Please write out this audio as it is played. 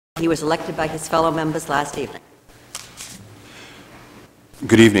He was elected by his fellow members last evening.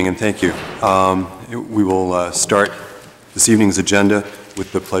 Good evening, and thank you. We will start this evening's agenda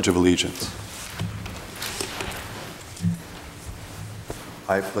with the Pledge of Allegiance.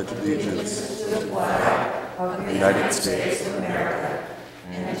 I pledge allegiance to the flag of the United States of America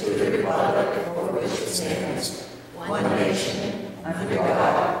and to the republic for which it stands, one nation, under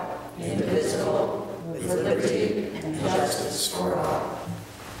God, indivisible, with liberty and justice for all.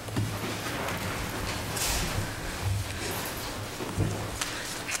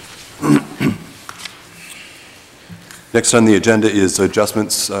 Next on the agenda is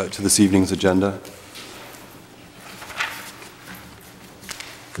adjustments to this evening's agenda.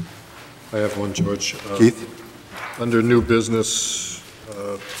 I have one, George. Keith? Under new business,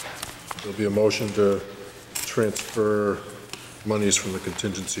 there'll be a motion to transfer monies from the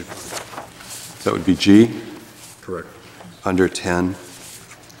contingency fund. That would be G. Correct. Under 10.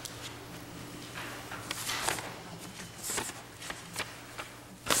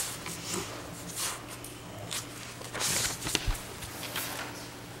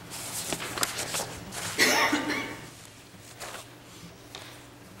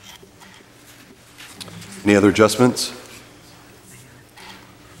 Any other adjustments?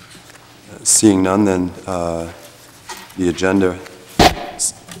 Seeing none, then the agenda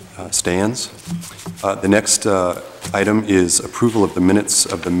stands. The next item is approval of the minutes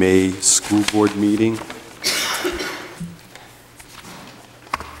of the May school board meeting. Is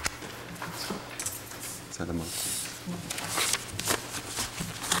that a motion?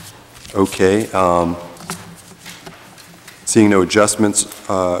 Okay. Seeing no adjustments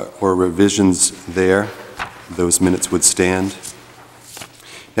or revisions there, those minutes would stand.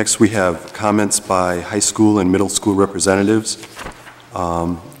 Next, we have comments by high school and middle school representatives.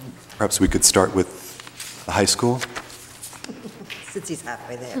 Perhaps we could start with the high school. Since he's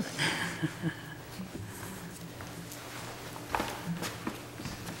halfway there.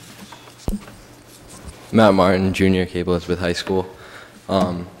 Matt Martin, junior, Cable Elizabeth High School.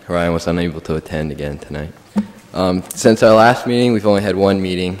 Ryan was unable to attend again tonight. Since our last meeting, we've only had one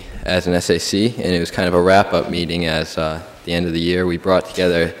meeting as an SAC, and it was kind of a wrap-up meeting as the end of the year. We brought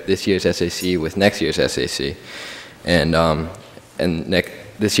together this year's SAC with next year's SAC, and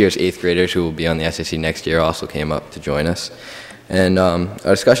this year's 8th graders who will be on the SAC next year also came up to join us. And our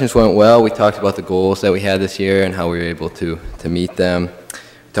discussions went well. We talked about the goals that we had this year and how we were able to meet them. We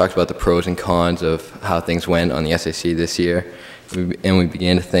talked about the pros and cons of how things went on the SAC this year, and we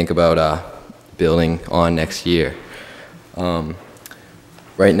began to think about building on next year.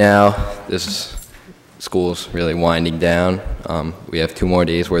 Right now, this school's really winding down. We have 2 more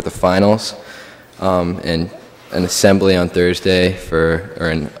days worth of finals, and an assembly on Thursday or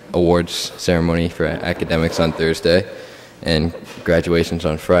an awards ceremony for academics on Thursday, and graduation's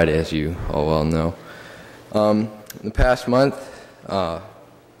on Friday, as you all well know. In the past month,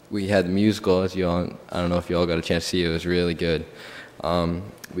 we had the musical, as you all, I don't know if you all got a chance to see it, it was really good.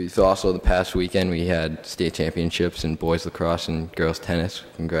 We've also, the past weekend, we had state championships in boys lacrosse and girls tennis.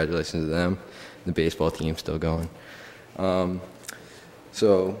 Congratulations to them. The baseball team's still going.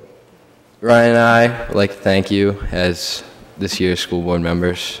 So Ryan and I would like to thank you as this year's school board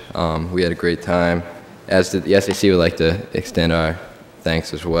members. We had a great time. As did the SAC, would like to extend our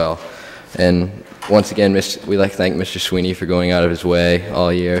thanks as well. And once again, we'd like to thank Mr. Sweeney for going out of his way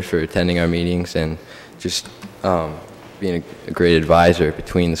all year for attending our meetings and just being a great advisor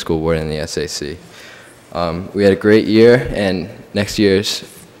between the school board and the SAC. We had a great year, and next year's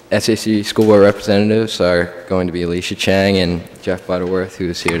SAC school board representatives are going to be Alicia Chang and Jeff Butterworth, who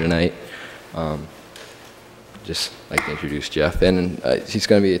is here tonight. Just like to introduce Jeff, and he's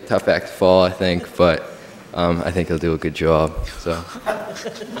going to be a tough act to follow, I think, but I think he'll do a good job. So,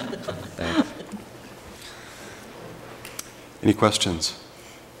 thanks. Any questions?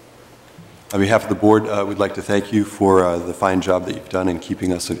 On behalf of the board, we'd like to thank you for the fine job that you've done in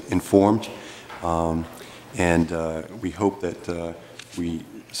keeping us informed. And we hope that we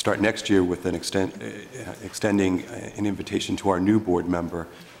start next year with an extending an invitation to our new board member,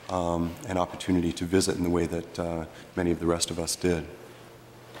 an opportunity to visit in the way that many of the rest of us did.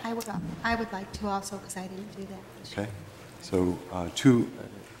 I would like to also, because I didn't do that. Okay. So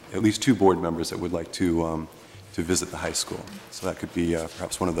at least two board members that would like to visit the high school. So that could be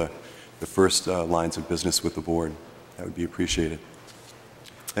perhaps one of the first lines of business with the board. That would be appreciated.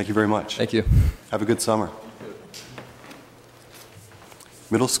 Thank you very much. Thank you. Have a good summer.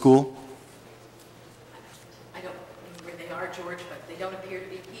 Middle school? I don't know where they are, George, but they don't appear to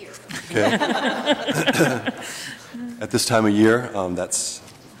be here. Okay. At this time of year, that's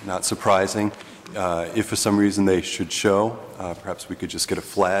not surprising. if for some reason they should show, perhaps we could just get a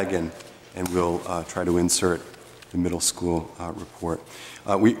flag and we'll try to insert the middle school report.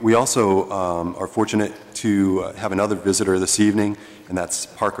 We also are fortunate to have another visitor this evening, and that's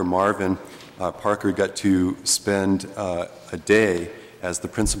Parker Marvin. Parker got to spend a day as the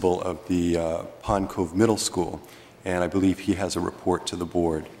principal of the Pond Cove Middle School, and I believe he has a report to the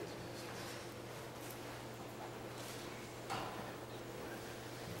board.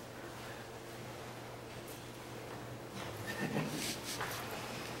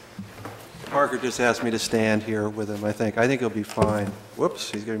 Parker just asked me to stand here with him, I think. I think he'll be fine. Whoops,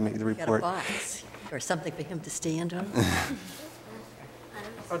 he's giving me the Got a report. box or something for him to stand on.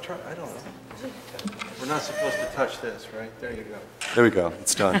 I'll try, I don't know. We're not supposed to touch this, right? There you go. There we go.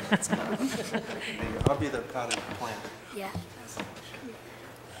 It's done. I'll be the potted plant. Yeah.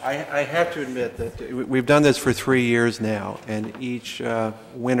 I have to admit that we've done this for 3 years now, and each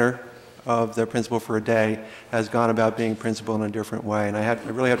winner of the principal for a day has gone about being principal in a different way, and I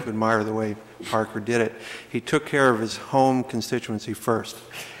really have to admire the way Parker did it. He took care of his home constituency first.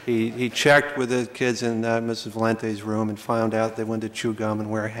 He checked with the kids in Mrs. Valente's room and found out they wanted to chew gum and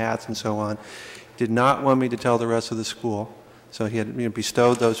wear hats and so on. Did not want me to tell the rest of the school, so he had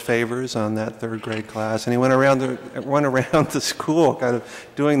bestowed those favors on that third grade class, and he went around the school kind of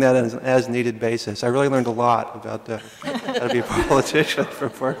doing that on an as-needed basis. I really learned a lot about how to be a politician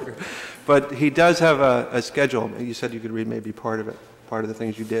from Parker. But he does have a schedule. You said you could read maybe part of it, part of the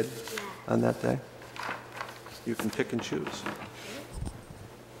things you did on that day. You can pick and choose.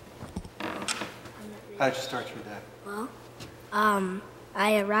 How did you start your day? Well,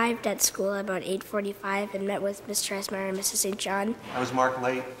 I arrived at school about 8:45 and met with Mr. Esmer and Mrs. St. John. I was marked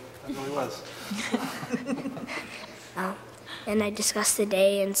late. I really was. And I discussed the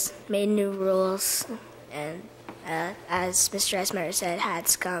day and made new rules. And as Mr. Esmer said,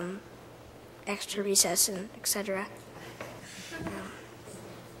 hats, gum, extra recess, and etc.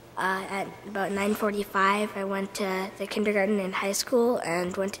 At about 9:45, I went to the kindergarten and high school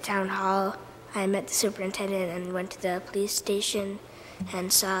and went to town hall. I met the superintendent and went to the police station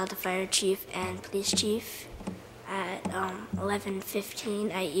and saw the fire chief and police chief. At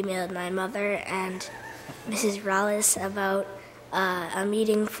 11:15, I emailed my mother and Mrs. Rallis about a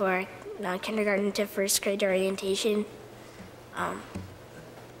meeting for kindergarten to first grade orientation.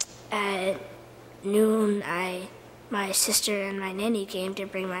 At noon, my sister and my nanny came to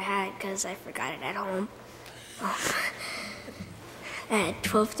bring my hat because I forgot it at home. At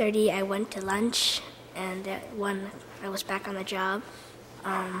 12:30, I went to lunch, and at 1, I was back on the job.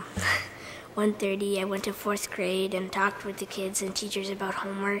 1:30, I went to 4th grade and talked with the kids and teachers about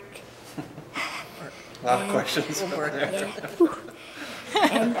homework. A lot of questions. Yeah.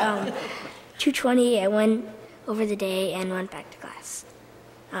 And 2:20, I went over the day and went back to class.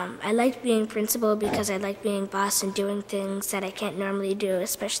 I liked being principal because I like being boss and doing things that I can't normally do,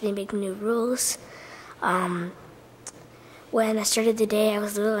 especially making new rules. When I started the day, I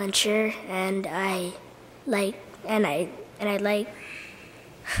was a little unsure, and I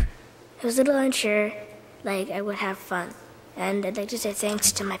was a little unsure, like I would have fun. And I'd like to say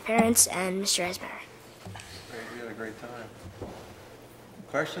thanks to my parents and Mr. Esmer. Great, we had a great time.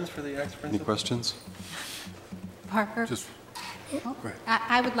 Questions for the ex-principal? Any questions? Parker?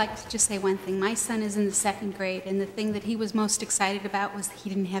 I would like to just say one thing. My son is in the 2nd grade, and the thing that he was most excited about was he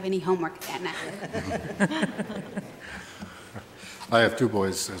didn't have any homework that night. I have 2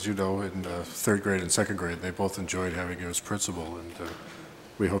 boys, as you know, in 3rd grade and 2nd grade. They both enjoyed having you as principal, and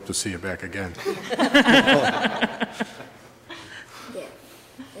we hope to see you back again. Yeah,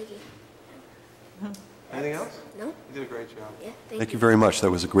 thank you. Anything else? No? You did a great job. Yeah, Thank you very much.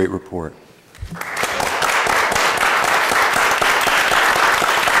 That was a great report.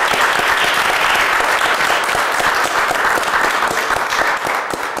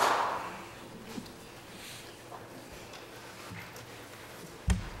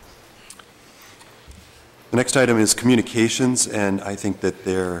 The next item is communications, and I think that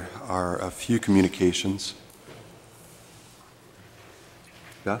there are a few communications.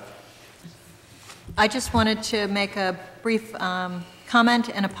 Beth? I just wanted to make a brief comment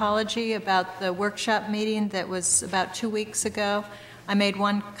and apology about the workshop meeting that was about 2 weeks ago. I made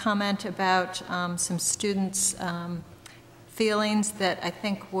one comment about some students' feelings that I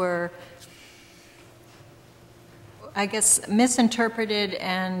think were, I guess, misinterpreted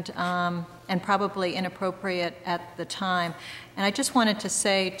and probably inappropriate at the time. And I just wanted to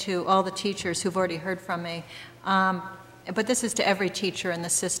say to all the teachers who've already heard from me, but this is to every teacher in the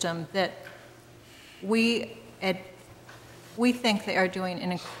system, that we we think they are doing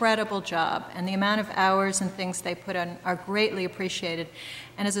an incredible job, and the amount of hours and things they put in are greatly appreciated.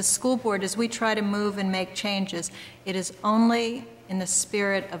 And as a school board, as we try to move and make changes, it is only in the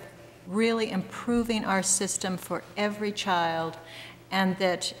spirit of really improving our system for every child, and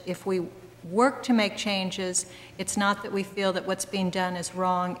that if we work to make changes, it's not that we feel that what's being done is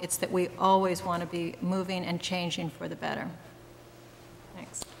wrong, it's that we always want to be moving and changing for the better.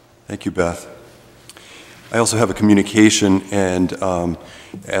 Thanks. Thank you, Beth. I also have a communication, and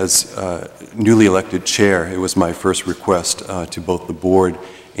as newly elected chair, it was my first request to both the board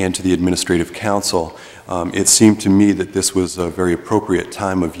and to the administrative council. It seemed to me that this was a very appropriate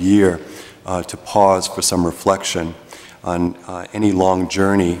time of year to pause for some reflection. On any long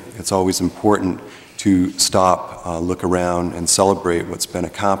journey, it's always important to stop, look around, and celebrate what's been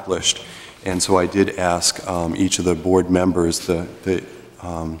accomplished. And so I did ask each of the board members, I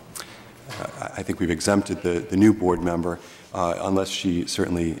think we've exempted the new board member, unless she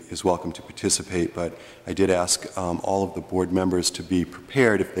certainly is welcome to participate, but I did ask all of the board members to be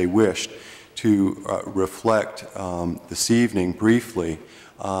prepared, if they wished, to reflect this evening briefly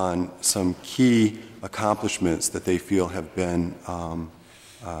on some key accomplishments that they feel have been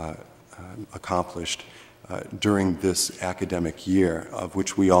accomplished during this academic year, of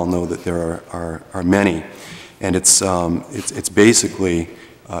which we all know that there are many. And it's basically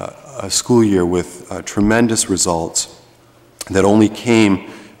a school year with tremendous results that only came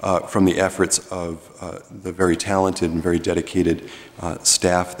from the efforts of the very talented and very dedicated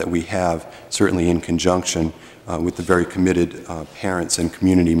staff that we have, certainly in conjunction with the very committed parents and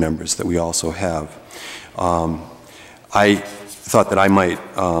community members that we also have. I thought that I might,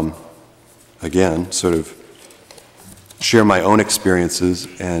 again, sort of share my own experiences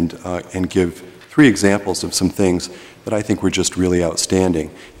and give 3 examples of some things that I think were just really outstanding.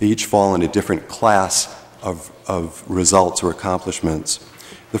 They each fall in a different class of results or accomplishments.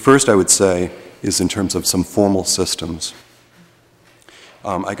 The first, I would say, is in terms of some formal systems.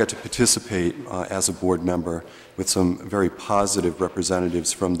 I got to participate as a board member with some very positive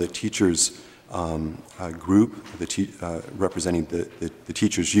representatives from the teachers group, representing the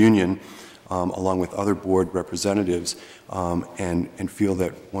teachers union, along with other board representatives, and feel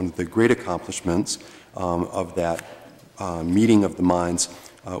that one of the great accomplishments of that meeting of the minds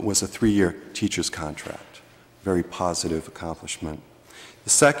was a 3-year teacher's contract. Very positive accomplishment. The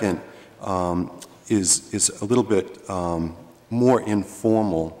second is a little bit more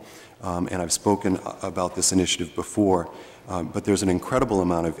informal, and I've spoken about this initiative before, but there's an incredible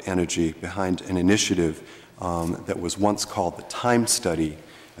amount of energy behind an initiative that was once called the Time Study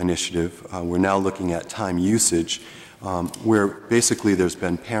Initiative. We're now looking at time usage, where basically there's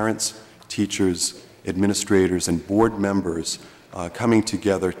been parents, teachers, administrators, and board members coming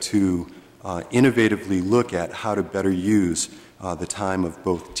together to innovatively look at how to better use the time of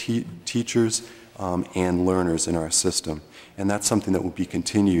both teachers and learners in our system. And that's something that will be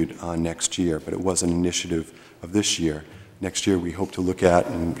continued next year, but it was an initiative of this year. Next year we hope to look at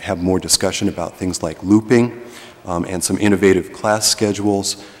and have more discussion about things like looping and some innovative class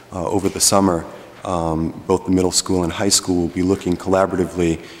schedules. Over the summer, both the middle school and high school will be looking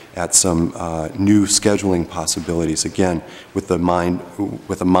collaboratively at some new scheduling possibilities, again, with a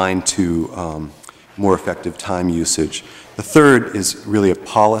mind to more effective time usage. The third is really a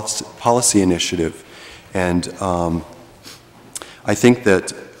policy initiative, and I think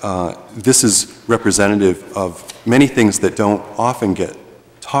that this is representative of many things that don't often get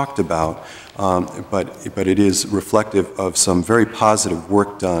talked about, but it is reflective of some very positive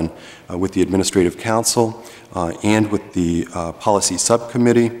work done with the Administrative Council and with the Policy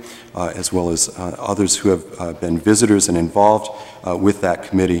Subcommittee, as well as others who have been visitors and involved with that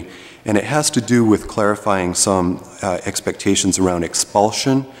committee. And it has to do with clarifying some expectations around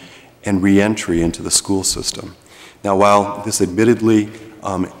expulsion and reentry into the school system. Now, while this admittedly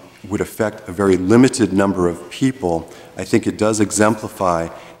would affect a very limited number of people, I think it does exemplify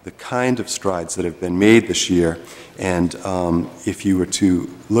the kind of strides that have been made this year. And if you were to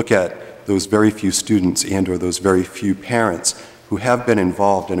look at those very few students and or those very few parents who have been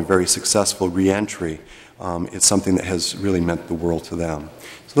involved in a very successful reentry, it's something that has really meant the world to them.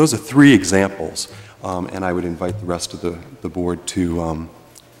 So those are 3 examples, and I would invite the rest of the board to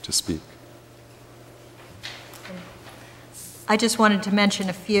speak. I just wanted to mention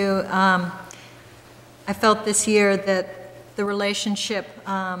a few. I felt this year that the relationship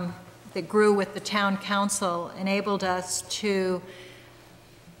that grew with the town council enabled us to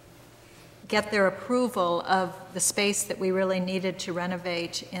get their approval of the space that we really needed to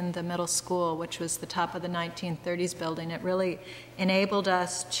renovate in the middle school, which was the top of the 1930s building. It really enabled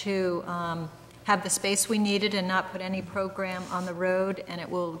us to have the space we needed and not put any program on the road, and it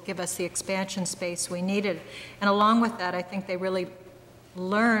will give us the expansion space we needed. And along with that, I think they really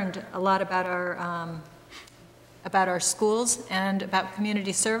learned a lot about our schools and about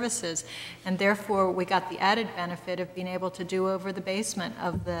community services, and therefore we got the added benefit of being able to do over the basement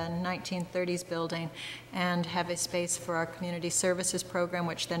of the 1930s building and have a space for our community services program,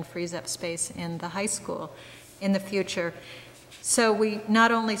 which then frees up space in the high school in the future. So we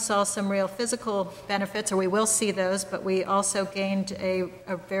not only saw some real physical benefits, or we will see those, but we also gained a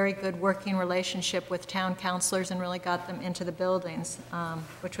very good working relationship with town councilors and really got them into the buildings,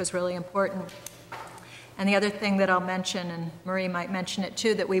 which was really important. And the other thing that I'll mention, and Marie might mention it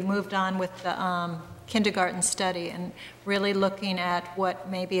too, that we moved on with the kindergarten study and really looking at what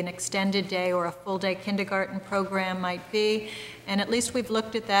maybe an extended day or a full day kindergarten program might be. And at least we've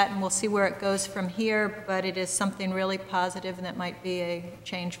looked at that, and we'll see where it goes from here, but it is something really positive and that might be a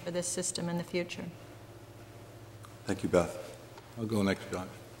change for this system in the future. Thank you, Beth. I'll go next, John.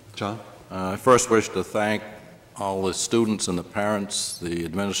 John? I first wish to thank all the students and the parents, the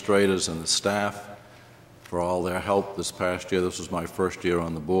administrators and the staff for all their help this past year. This was my first year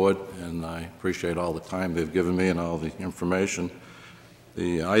on the board, and I appreciate all the time they've given me and all the information.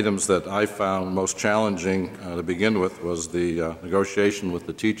 The items that I found most challenging to begin with was the negotiation with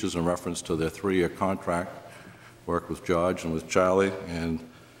the teachers in reference to their 3-year contract. Worked with George and with Charlie, and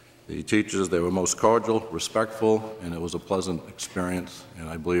the teachers, they were most cordial, respectful, and it was a pleasant experience, and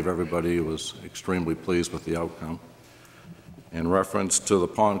I believe everybody was extremely pleased with the outcome. In reference to the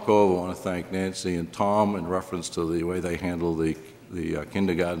Pond Cove, I want to thank Nancy and Tom in reference to the way they handled the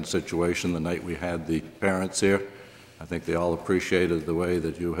kindergarten situation the night we had the parents here. I think they all appreciated the way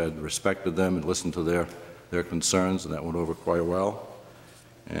that you had respected them and listened to their concerns, and that went over quite well.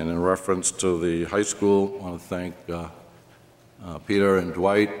 And in reference to the high school, I want to thank Peter and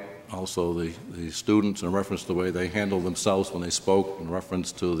Dwight, also the students, in reference to the way they handled themselves when they spoke in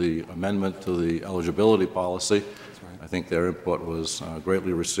reference to the amendment to the eligibility policy. I think their input was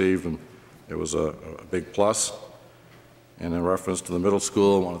greatly received, and it was a big plus. And in reference to the middle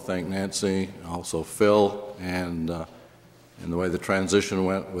school, I want to thank Nancy, and also Phil, and the way the transition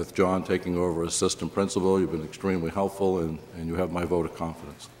went with John taking over as assistant principal. You've been extremely helpful, and you have my vote of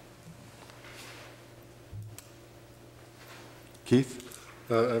confidence. Keith?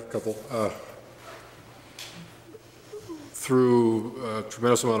 I have a couple. Through a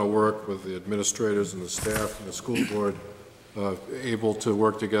tremendous amount of work with the administrators and the staff and the school board, able to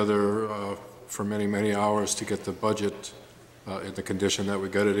work together for many, many hours to get the budget in the condition that we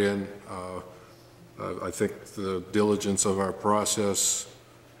got it in. I think the diligence of our process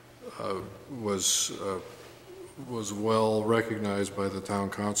was well recognized by the town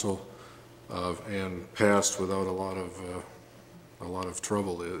council and passed without a lot of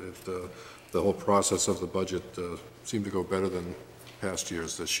trouble. The whole process of the budget seemed to go better than past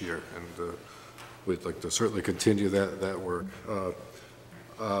years this year, and we'd like to certainly continue that work.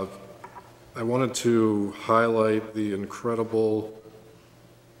 I wanted to highlight the incredible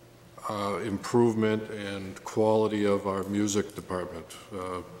improvement and quality of our music department.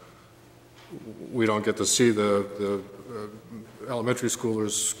 We don't get to see the elementary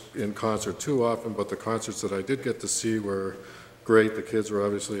schoolers in concert too often, but the concerts that I did get to see were great. The kids were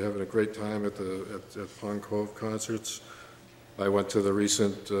obviously having a great time at Pond Cove concerts. I went to the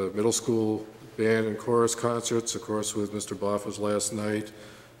recent middle school band and chorus concerts, of course, with Mr. Boffa's last night,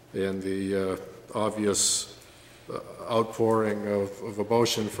 and the obvious outpouring of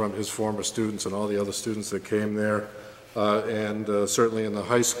emotion from his former students and all the other students that came there. And certainly in the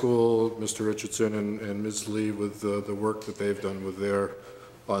high school, Mr. Richardson and Ms. Lee, with the work that they've done with their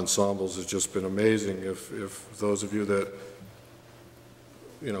ensembles has just been amazing. If those of you that,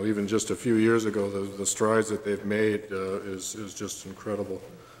 you know, even just a few years ago, the strides that they've made is just incredible.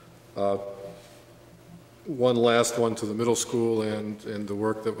 One last one to the middle school and the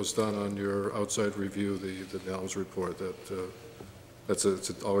work that was done on your outside review, the NELMS report.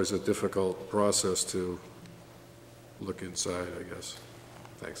 It's always a difficult process to look inside, I guess.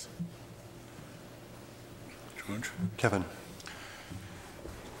 Thanks. George? Kevin?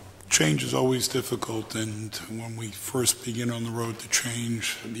 Change is always difficult, and when we first begin on the road to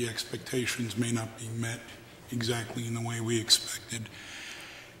change, the expectations may not be met exactly in the way we expected.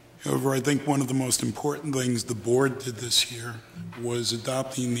 However, I think one of the most important things the board did this year was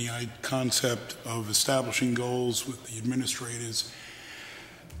adopting the concept of establishing goals with the administrators,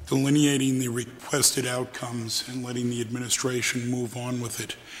 delineating the requested outcomes, and letting the administration move on with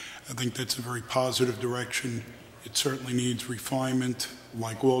it. I think that's a very positive direction. It certainly needs refinement.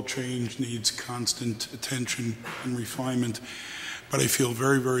 Like all change needs constant attention and refinement. but I feel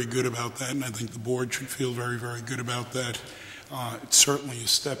very, very good about that, and I think the board should feel very, very good about that. It's certainly a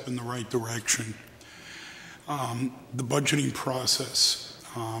step in the right direction. The budgeting process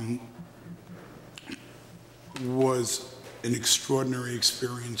was an extraordinary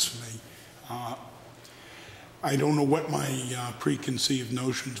experience for me. I don't know what my preconceived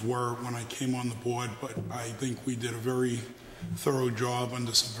notions were when I came on the board, but I think we did a very thorough job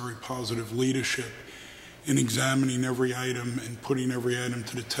under some very positive leadership in examining every item and putting every item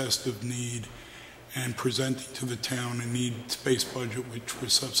to the test of need and presenting to the town a needs-based budget, which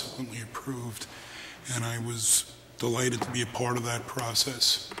was subsequently approved. And I was delighted to be a part of that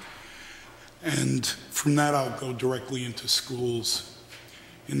process. And from that, I'll go directly into schools.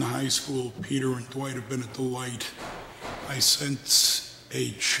 In the high school, Peter and Dwight have been a delight. I sense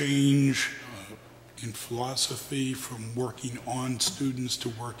a change in philosophy from working on students to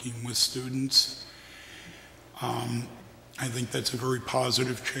working with students. I think that's a very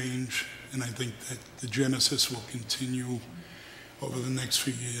positive change, and I think that the genesis will continue over the next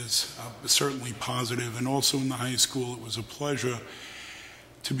few years, certainly positive. And also in the high school, it was a pleasure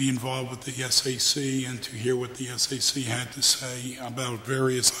to be involved with the SAC and to hear what the SAC had to say about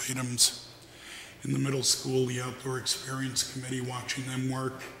various items. In the middle school, the Outdoor Experience Committee, watching them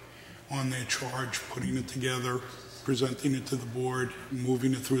work on their charge, putting it together, presenting it to the board,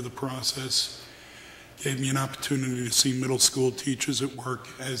 moving it through the process, gave me an opportunity to see middle school teachers at work,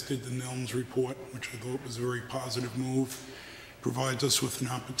 as did the NILMS report, which I thought was a very positive move. Provides us with an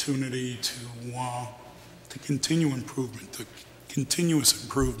opportunity to continue improvement, to continuous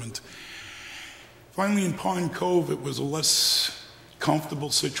improvement. Finally, in Pond Cove, it was a less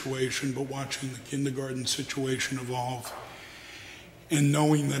comfortable situation, but watching the kindergarten situation evolve and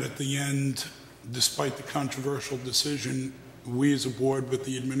knowing that at the end, despite the controversial decision, we as a board with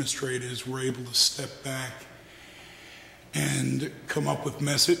the administrators were able to step back and come up with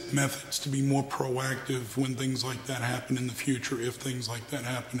methods to be more proactive when things like that happen in the future, if things like that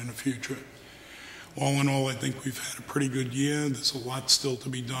happen in the future. All in all, I think we've had a pretty good year. There's a lot still to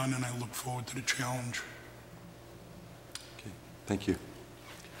be done, and I look forward to the challenge. Okay, thank you.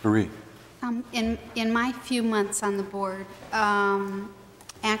 Marie. In my few months on the board,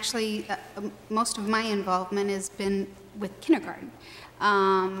 actually, most of my involvement has been with kindergarten.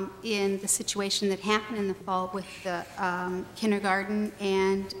 In the situation that happened in the fall with the kindergarten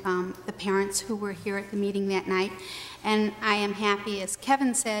and the parents who were here at the meeting that night. And I am happy, as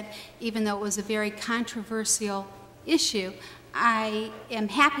Kevin said, even though it was a very controversial issue, I am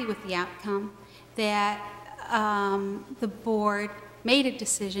happy with the outcome that the board made a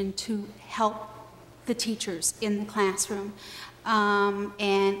decision to help the teachers in the classroom,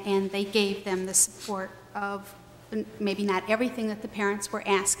 and they gave them the support of maybe not everything that the parents were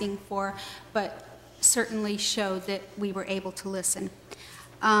asking for, but certainly showed that we were able to listen.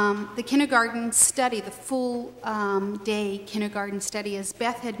 The kindergarten study, the full day kindergarten study, as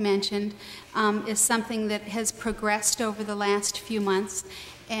Beth had mentioned, is something that has progressed over the last few months,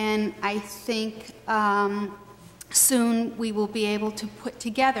 and I think soon we will be able to put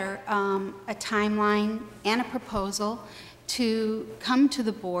together a timeline and a proposal to come to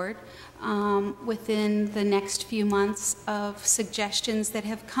the board within the next few months of suggestions that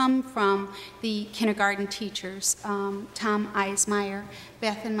have come from the kindergarten teachers, Tom Eismeyer,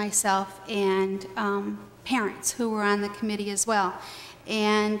 Beth and myself, and parents who were on the committee as well.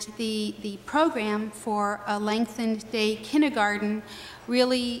 And the program for a lengthened day kindergarten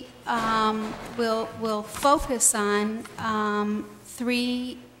really will focus on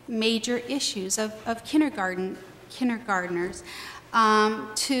three major issues of kindergartners.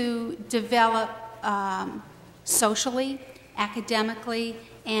 To develop socially, academically,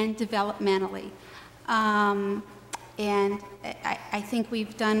 and developmentally. And I think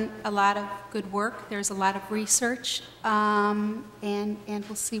we've done a lot of good work. There's a lot of research, and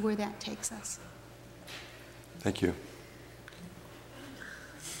we'll see where that takes us. Thank you.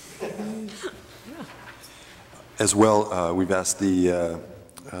 As well, we've asked the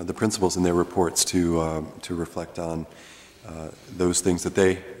principals in their reports to reflect on those things that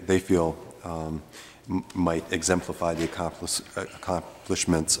they feel might exemplify the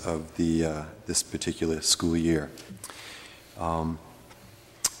accomplishments of this particular school year.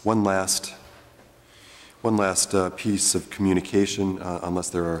 One last piece of communication, unless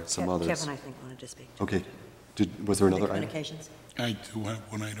there are some others. Kevin, I think, wanted to speak. Okay. Was there another item? Communications. I do have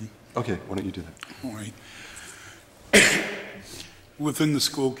one item. Okay, why don't you do that? All right. Within the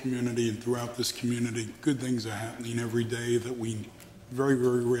school community and throughout this community, good things are happening every day that we very,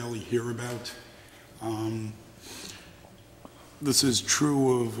 very rarely hear about. this is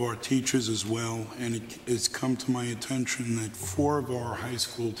true of our teachers as well, and it has come to my attention that 4 of our high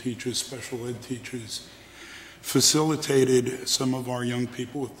school teachers, special ed teachers, facilitated some of our young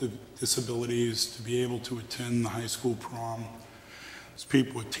people with disabilities to be able to attend the high school prom. Those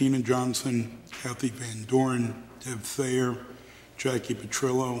people were Tina Johnson, Kathy Van Doren, Deb Thayer, Jackie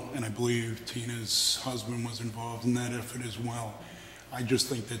Petrillo, and I believe Tina's husband was involved in that effort as well. I just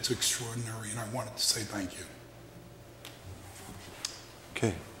think that's extraordinary, and I wanted to say thank you.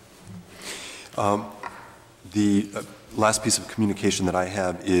 Okay. The last piece of communication that I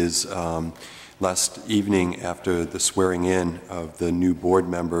have is last evening after the swearing in of the new board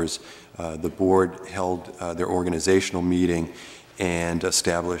members, the board held their organizational meeting and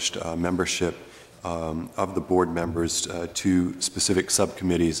established membership of the board members to specific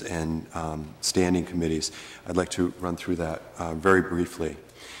subcommittees and standing committees. I'd like to run through that very briefly.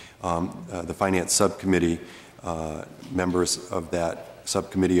 The Finance Subcommittee, members of that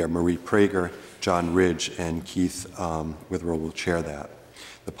subcommittee are Marie Prager, John Ridge, and Keith Witherell will chair that.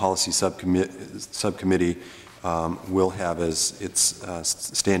 The Policy Subcommittee will have as its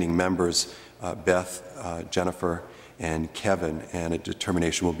standing members Beth, Jennifer, and Kevin, and a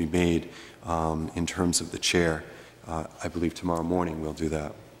determination will be made in terms of the chair. I believe tomorrow morning we'll do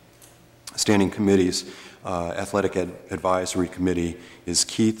that. Standing committees, Athletic Advisory Committee is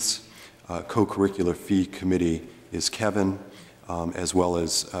Keith's, Co-Curricular Fee Committee is Kevin, as well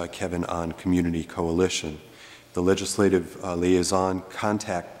as Kevin on Community Coalition. The Legislative Liaison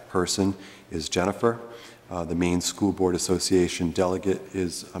Contact Person is Jennifer. The Maine School Board Association Delegate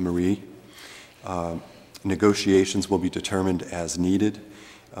is Marie. Negotiations will be determined as needed.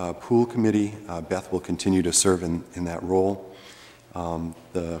 Pool Committee, Beth will continue to serve in that role.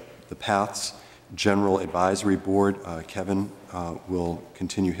 The PATHS General Advisory Board, Kevin will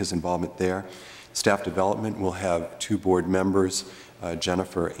continue his involvement there. Staff Development will have 2 board members,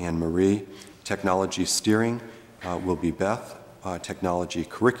 Jennifer and Marie. Technology Steering will be Beth. Technology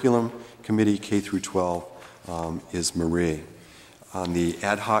Curriculum Committee, K through 12, is Marie. On the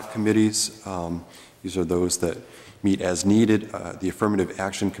ad hoc committees, these are those that meet as needed. The Affirmative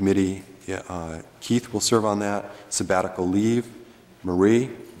Action Committee, Keith will serve on that. Sabbatical Leave, Marie.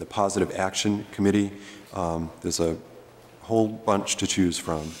 The Positive Action Committee, there's a whole bunch to choose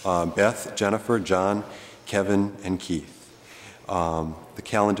from. Beth, Jennifer, John, Kevin, and Keith. The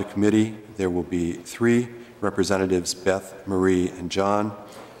Calendar Committee, there will be 3 representatives, Beth, Marie, and John.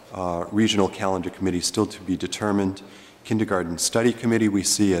 Regional Calendar Committee still to be determined. Kindergarten Study Committee we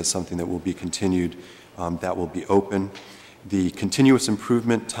see as something that will be continued. That will be open. The Continuous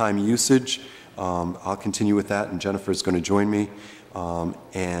Improvement Time Usage, I'll continue with that, and Jennifer is going to join me.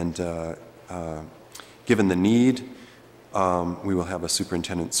 Given the need, we will have a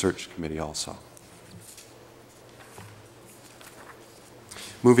Superintendent Search Committee also.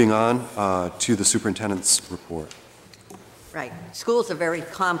 Moving on to the Superintendent's report. Right. Schools are very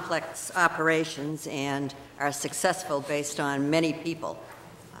complex operations and are successful based on many people.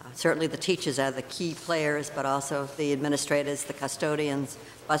 Certainly the teachers are the key players, but also the administrators, the custodians,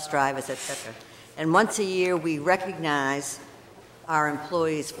 bus drivers, etc. And once a year we recognize our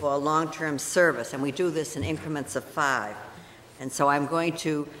employees for long-term service, and we do this in increments of 5. And so I'm going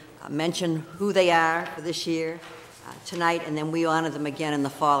to mention who they are for this year tonight, and then we honor them again in the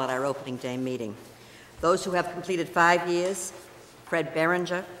fall at our opening day meeting. Those who have completed 5 years: Fred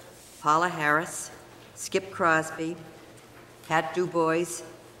Berenger, Paula Harris, Skip Crosby, Pat Dubois,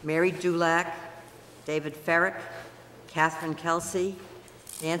 Mary Dulac, David Ferrick, Catherine Kelsey,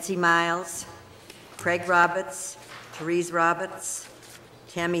 Nancy Miles, Craig Roberts, Therese Roberts,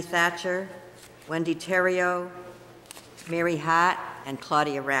 Tammy Thatcher, Wendy Terrio, Mary Hart, and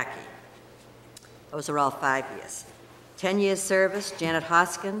Claudia Racky. Those are all 5 years. 10 years service: Janet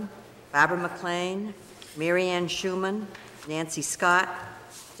Hoskin, Barbara McLean, Mary Ann Schumann, Nancy Scott,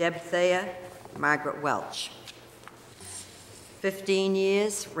 Deb Thayer, Margaret Welch. 15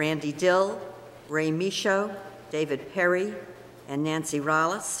 years: Randy Dill, Ray Michaud, David Perry, and Nancy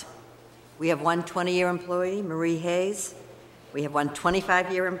Rollis. We have 1 20-year employee, Marie Hayes. We have 1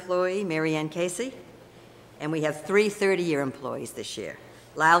 25-year employee, Mary Ann Casey. And we have 3 30-year employees this year: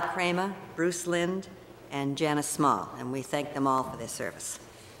 Lyle Kramer, Bruce Lind, and Janice Small. And we thank them all for their service.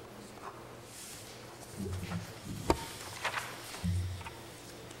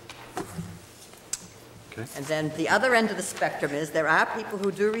 Okay. And then the other end of the spectrum is there are people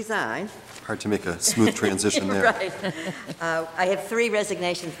who do resign. Hard to make a smooth transition there. Right. I have 3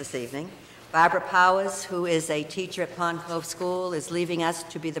 resignations this evening. Barbara Powers, who is a teacher at Pond Cove School, is leaving us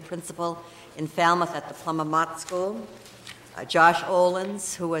to be the principal in Falmouth at the Plummer Mott School. Josh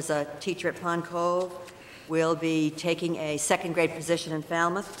Olens, who was a teacher at Pond Cove, will be taking a second grade position in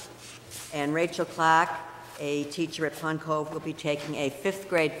Falmouth, and Rachel Clark, a teacher at Pond Cove, will be taking a fifth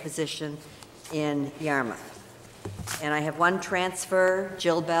grade position in Yarmouth. And I have one transfer.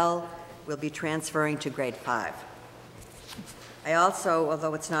 Jill Bell will be transferring to grade 5. I also,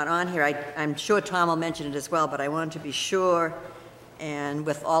 although it's not on here, I'm sure Tom will mention it as well, but I wanted to be sure, and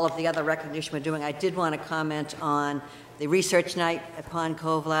with all of the other recognition we're doing, I did want to comment on the research night at Pond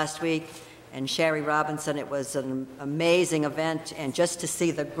Cove last week, and Sherry Robinson. It was an amazing event, and just to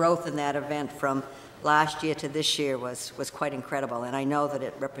see the growth in that event from last year to this year was quite incredible, and I know that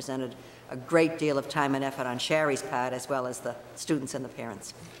it represented a great deal of time and effort on Sherry's part, as well as the students and the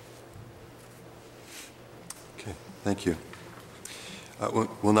parents. Okay, thank you.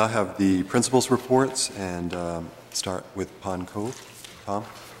 We'll now have the principal's reports and start with Pond Cove. Tom?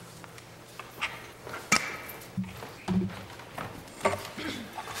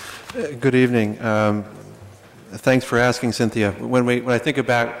 Good evening. Thanks for asking, Cynthia. When I think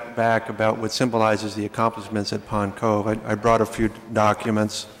back about what symbolizes the accomplishments at Pond Cove, I brought a few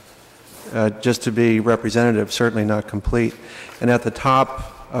documents just to be representative, certainly not complete. And at the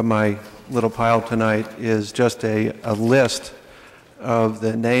top of my little pile tonight is just a list of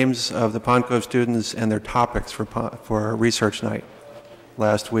the names of the Pond Cove students and their topics for research night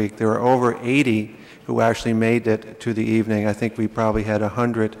last week. There were over 80 who actually made it to the evening. I think we probably had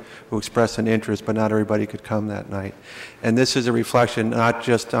 100 who expressed an interest, but not everybody could come that night. And this is a reflection not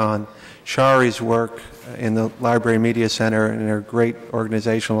just on Shari's work in the Library Media Center and their great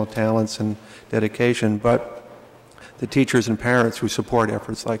organizational talents and dedication, but the teachers and parents who support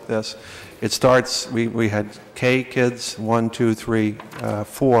efforts like this. It starts, we had K kids, 1, 2, 3,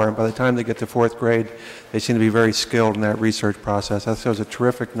 4, and by the time they get to 4th grade, they seem to be very skilled in that research process. That was a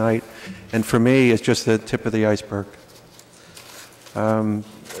terrific night, and for me, it's just the tip of the iceberg.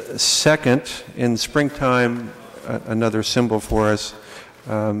 Second, in springtime, another symbol for us,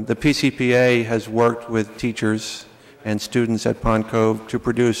 the PCPA has worked with teachers and students at Pond Cove to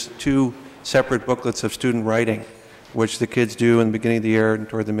produce 2 separate booklets of student writing, which the kids do in the beginning of the year and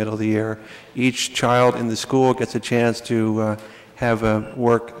toward the middle of the year. Each child in the school gets a chance to have a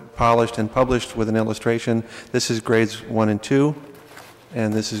work polished and published with an illustration. This is grades 1 and 2,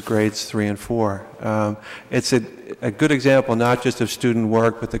 and this is grades 3 and 4. It's a good example not just of student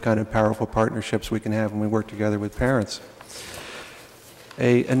work, but the kind of powerful partnerships we can have when we work together with parents.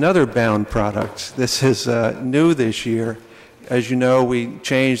 Another bound product, this is new this year. As you know, we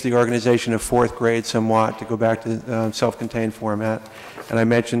changed the organization of 4th grade somewhat to go back to self-contained format, and I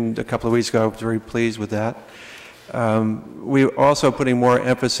mentioned a couple of weeks ago I was very pleased with that. We're also putting more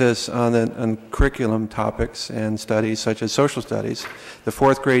emphasis on curriculum topics and studies such as social studies. The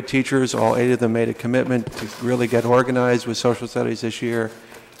 4th grade teachers, all 8 of them, made a commitment to really get organized with social studies this year.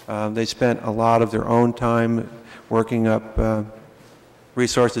 They spent a lot of their own time working up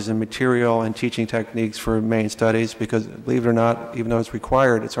resources and material and teaching techniques for main studies, because believe it or not, even though it's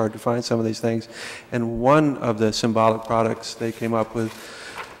required, it's hard to find some of these things. And one of the symbolic products they came up with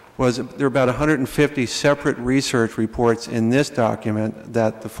was there are about 150 separate research reports in this document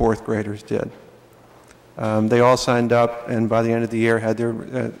that the 4th graders did. They all signed up, and by the end of the year had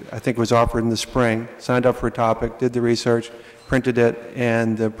their, I think it was offered in the spring, signed up for a topic, did the research, printed it,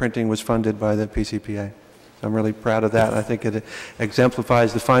 and the printing was funded by the PCPA. I'm really proud of that. I think it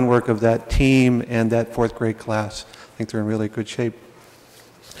exemplifies the fine work of that team and that 4th grade class. I think they're in really good shape.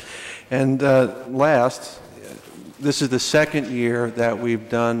 And last, this is the second year that we've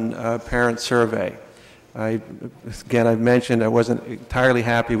done a parent survey. Again, I've mentioned I wasn't entirely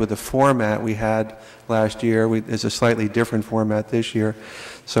happy with the format we had last year. It's a slightly different format this year.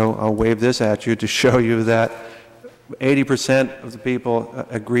 So I'll wave this at you to show you that 80% of the people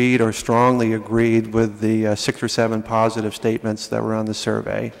agreed or strongly agreed with the 6 or 7 positive statements that were on the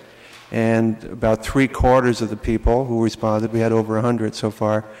survey. And about 3/4 of the people who responded, we had over 100 so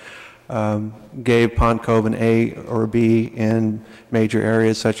far, gave Pond Cove an A or a B in major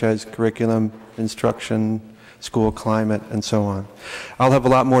areas such as curriculum, instruction, school climate, and so on. I'll have a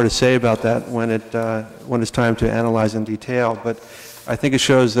lot more to say about that when it's time to analyze in detail, but I think it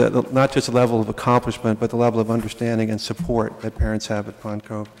shows that not just the level of accomplishment, but the level of understanding and support that parents have at Pond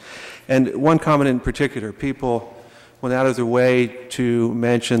Cove. And one comment in particular, people went out of their way to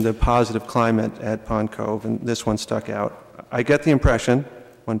mention the positive climate at Pond Cove, and this one stuck out. I get the impression,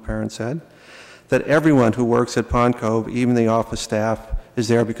 one parent said, that everyone who works at Pond Cove, even the office staff, is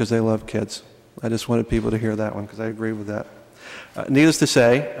there because they love kids. I just wanted people to hear that one because I agree with that. Needless to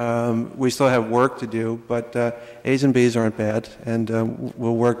say, we still have work to do, but A's and B's aren't bad, and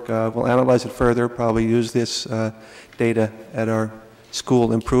we'll analyze it further, probably use this data at our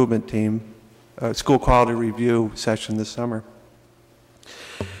school improvement team school quality review session this summer.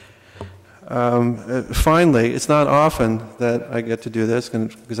 Finally, it's not often that I get to do this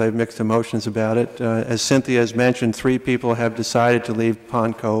because I have mixed emotions about it. As Cynthia has mentioned, 3 people have decided to leave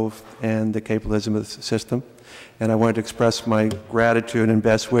Pond Cove and the Cape Elizabeth system. And I wanted to express my gratitude and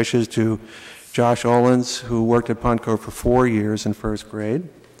best wishes to Josh Olins, who worked at Pond Cove for 4 years in first grade,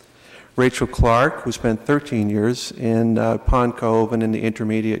 Rachel Clark, who spent 13 years in Pond Cove and in the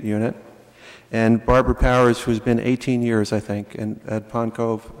intermediate unit, and Barbara Powers, who's been 18 years, I think, at Pond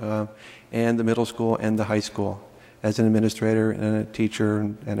Cove and the middle school and the high school as an administrator and a teacher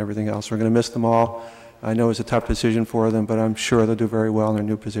and everything else. We're going to miss them all. I know it's a tough decision for them, but I'm sure they'll do very well in their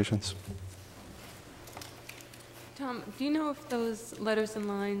new positions. Tom, do you know if those letters and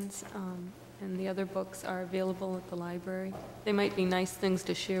lines and the other books are available at the library? They might be nice things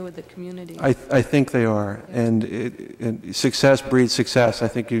to share with the community. I think they are, and success breeds success. I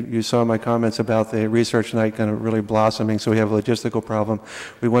think you saw my comments about the research night kind of really blossoming, so we have a logistical problem.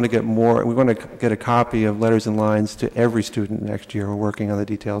 We want to get more, we want to get a copy of letters and lines to every student next year. We're working on the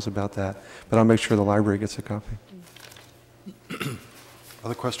details about that, but I'll make sure the library gets a copy.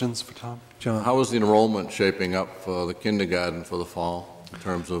 Other questions for Tom? John? How is the enrollment shaping up for the kindergarten for the fall in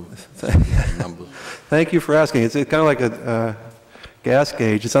terms of numbers? Thank you for asking. It's kind of like a gas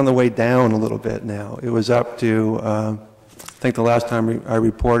gauge. It's on the way down a little bit now. It was up to, I think the last time I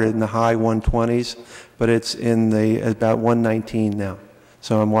reported, in the high 120s, but it's in the about 119 now.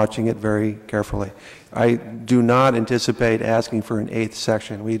 So I'm watching it very carefully. I do not anticipate asking for an 8th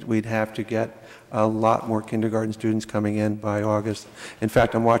section. We'd have to get a lot more kindergarten students coming in by August. In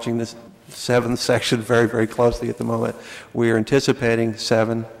fact, I'm watching this 7th section very, very closely at the moment. We are anticipating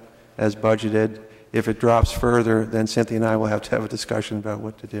 7 as budgeted. If it drops further, then Cynthia and I will have to have a discussion about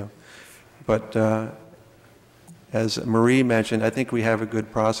what to do. But as Marie mentioned, I think we have a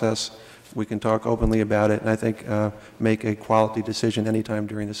good process. We can talk openly about it, and I think make a quality decision anytime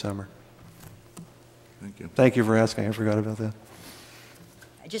during the summer. Thank you. Thank you for asking. I forgot about that.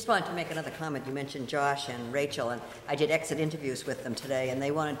 I just wanted to make another comment. You mentioned Josh and Rachel, and I did exit interviews with them today, and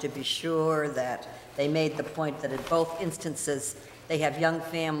they wanted to be sure that they made the point that in both instances they have young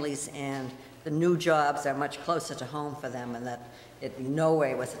families and the new jobs are much closer to home for them, and that it in no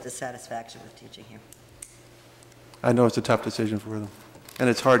way was a dissatisfaction with teaching here. I know it's a tough decision for them, and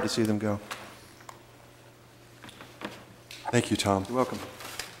it's hard to see them go. Thank you, Tom. You're welcome.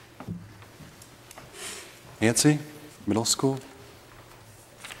 Nancy, middle school?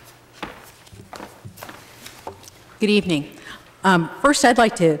 Good evening. First, I'd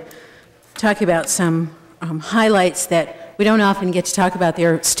like to talk about some highlights that we don't often get to talk about.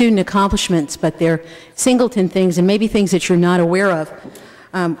 They're student accomplishments, but they're singleton things and maybe things that you're not aware of.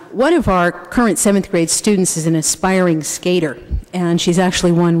 One of our current 7th grade students is an aspiring skater, and she's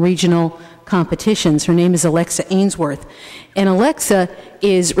actually won regional competitions. Her name is Alexa Ainsworth. And Alexa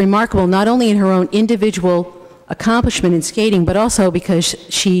is remarkable not only in her own individual accomplishment in skating, but also because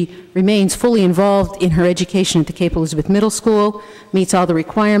she remains fully involved in her education at the Cape Elizabeth Middle School, meets all the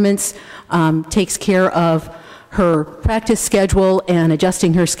requirements, takes care of her practice schedule and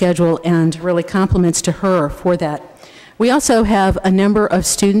adjusting her schedule, and really compliments to her for that. We also have a number of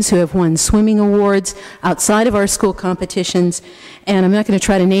students who have won swimming awards outside of our school competitions, and I'm not going to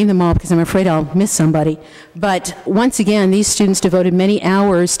try to name them all because I'm afraid I'll miss somebody. But once again, these students devoted many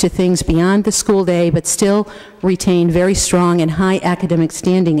hours to things beyond the school day, but still retained very strong and high academic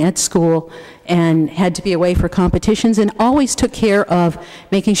standing at school, and had to be away for competitions, and always took care of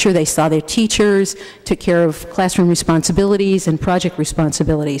making sure they saw their teachers, took care of classroom responsibilities and project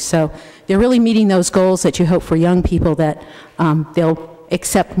responsibilities. So they're really meeting those goals that you hope for young people, that they'll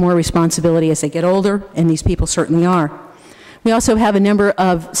accept more responsibility as they get older, and these people certainly are. We also have a number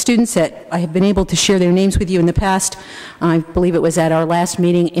of students that I have been able to share their names with you in the past. I believe it was at our last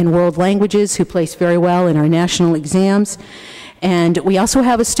meeting in World Languages, who placed very well in our national exams. And we also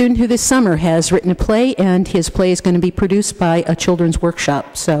have a student who this summer has written a play, and his play is going to be produced by a children's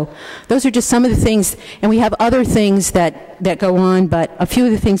workshop. So those are just some of the things, and we have other things that go on, but a few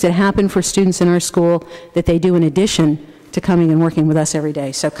of the things that happen for students in our school that they do in addition to coming and working with us every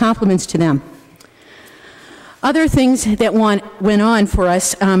day. So compliments to them. Other things that went on for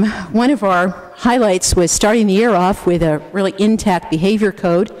us, one of our highlights was starting the year off with a really intact behavior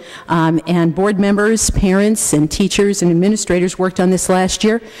code, and board members, parents, and teachers and administrators worked on this last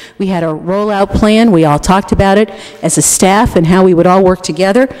year. We had a rollout plan. We all talked about it as a staff and how we would all work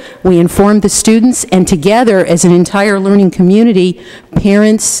together. We informed the students, and together as an entire learning community,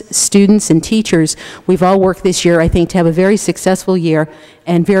 parents, students, and teachers, we've all worked this year, I think, to have a very successful year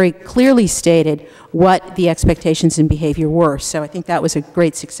and very clearly stated what the expectations in behavior were. So I think that was a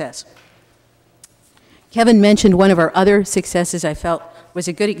great success. Kevin mentioned one of our other successes I felt was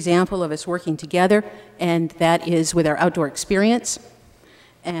a good example of us working together, and that is with our outdoor experience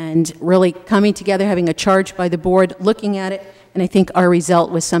and really coming together, having a charge by the board, looking at it, and I think our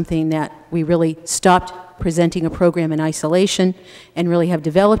result was something that we really stopped presenting a program in isolation and really have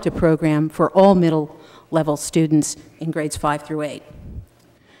developed a program for all middle-level students in grades 5 through 8.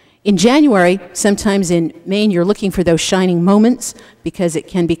 In January, sometimes in Maine, you're looking for those shining moments because it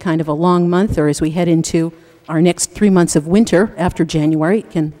can be kind of a long month, or as we head into our next 3 months of winter after January,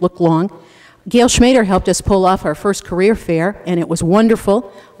 it can look long. Gail Schmader helped us pull off our first career fair, and it was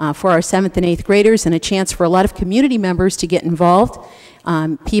wonderful for our 7th and 8th graders and a chance for a lot of community members to get involved.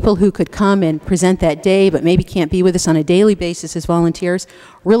 People who could come and present that day but maybe can't be with us on a daily basis as volunteers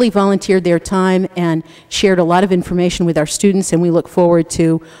really volunteered their time and shared a lot of information with our students, and we look forward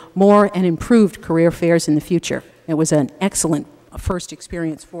to more and improved career fairs in the future. It was an excellent first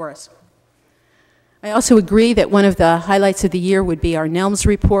experience for us. I also agree that one of the highlights of the year would be our NELMS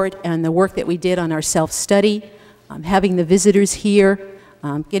report and the work that we did on our self-study, having the visitors here,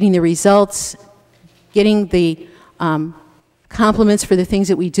 getting the results, getting the compliments for the things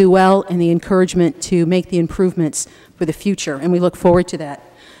that we do well, and the encouragement to make the improvements for the future, and we look forward to that.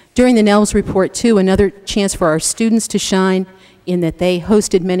 During the NELMS report, too, another chance for our students to shine in that they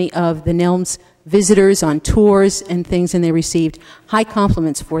hosted many of the NELMS visitors on tours and things, and they received high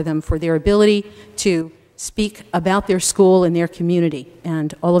compliments for them for their ability to speak about their school and their community.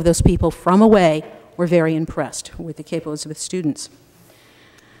 And all of those people from away were very impressed with the Cape Elizabeth students.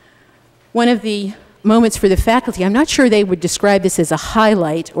 One of the moments for the faculty, I'm not sure they would describe this as a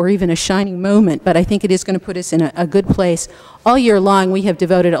highlight or even a shining moment, but I think it is going to put us in a good place. All year long, we have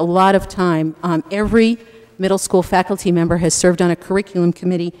devoted a lot of time. Every middle school faculty member has served on a curriculum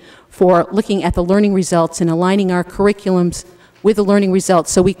committee for looking at the learning results and aligning our curriculums with the learning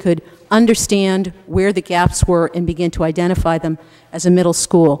results so we could understand where the gaps were and begin to identify them as a middle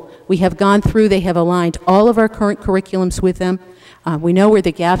school. We have gone through, they have aligned all of our current curriculums with them. We know where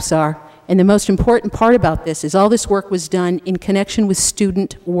the gaps are, and the most important part about this is all this work was done in connection with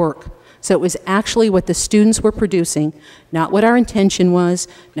student work. So it was actually what the students were producing, not what our intention was,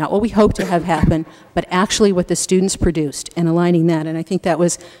 not what we hoped to have happen, but actually what the students produced and aligning that. And I think that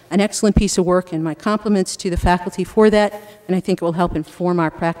was an excellent piece of work, and my compliments to the faculty for that, and I think it will help inform our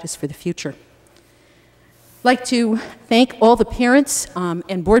practice for the future. I'd like to thank all the parents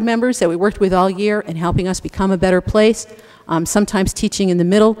and board members that we worked with all year in helping us become a better place. Sometimes teaching in the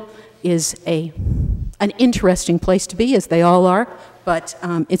middle is an interesting place to be, as they all are, but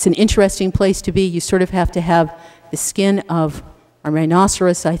it's an interesting place to be. You sort of have to have the skin of a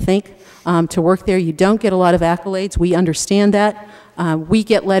rhinoceros, I think, to work there. You don't get a lot of accolades. We understand that. We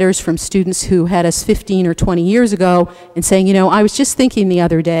get letters from students who had us 15 or 20 years ago and saying, you know, I was just thinking the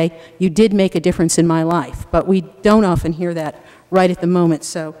other day, you did make a difference in my life. But we don't often hear that right at the moment.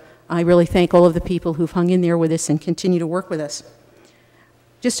 So I really thank all of the people who've hung in there with us and continue to work with us.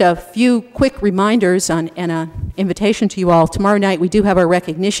 Just a few quick reminders and an invitation to you all. Tomorrow night we do have our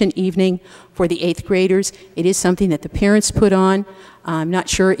recognition evening for the 8th graders. It is something that the parents put on. I'm not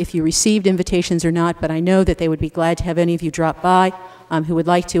sure if you received invitations or not, but I know that they would be glad to have any of you drop by who would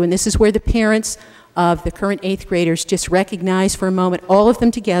like to. And this is where the parents of the current 8th graders just recognize for a moment all of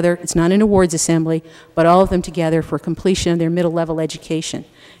them together. It's not an awards assembly, but all of them together for completion of their middle level education.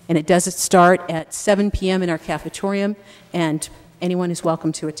 And it does start at 7 p.m. in our cafetorium, and anyone is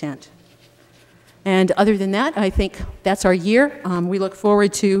welcome to attend. And other than that, I think that's our year. We look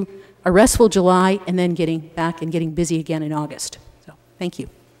forward to a restful July and then getting back and getting busy again in August. So, thank you.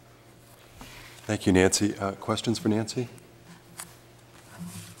 Thank you, Nancy. Questions for Nancy?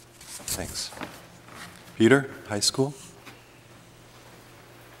 Thanks. Peter, high school?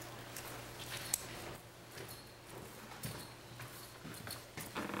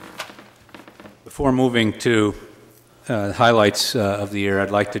 Before moving to highlights of the year,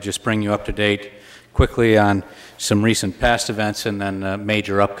 I'd like to just bring you up to date quickly on some recent past events and then a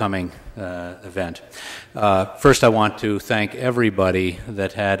major upcoming event. First, I want to thank everybody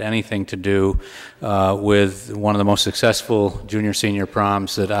that had anything to do with one of the most successful junior-senior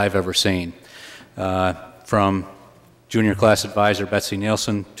proms that I've ever seen. From junior class advisor Betsy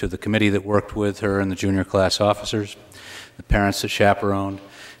Nielsen to the committee that worked with her and the junior class officers, the parents that chaperoned,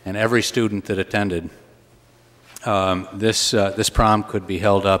 and every student that attended. This prom could be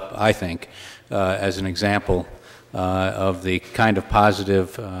held up, I think, as an example of the kind of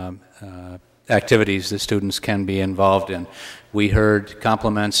positive activities that students can be involved in. We heard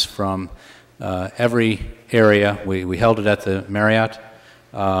compliments from every area. We held it at the Marriott.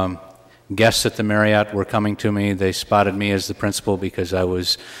 guests at the Marriott were coming to me. They spotted me as the principal because I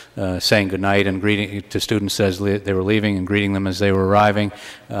was saying goodnight and greeting to students as they were leaving and greeting them as they were arriving.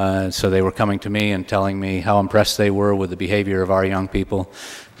 So they were coming to me and telling me how impressed they were with the behavior of our young people.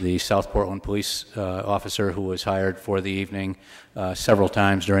 The South Portland police officer who was hired for the evening several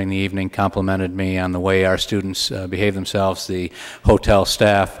times during the evening complimented me on the way our students behave themselves. The hotel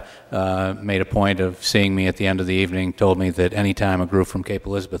staff made a point of seeing me at the end of the evening, told me that any time a group from Cape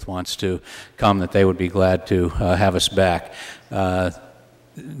Elizabeth wants to come, that they would be glad to have us back.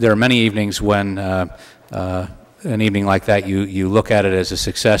 There are many evenings when an evening like that, you look at it as a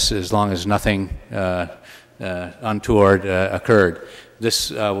success as long as nothing untoward occurred.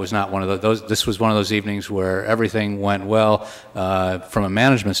 This was not one of those. This was one of those evenings where everything went well from a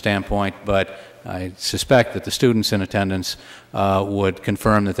management standpoint, but I suspect that the students in attendance would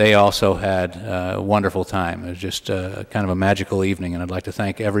confirm that they also had a wonderful time. It was just kind of a magical evening, and I'd like to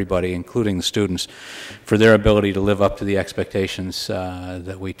thank everybody, including the students, for their ability to live up to the expectations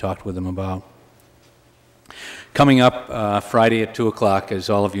that we talked with them about. Coming up Friday at 2 o'clock, as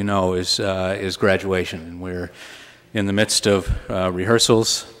all of you know, is graduation, and we're in the midst of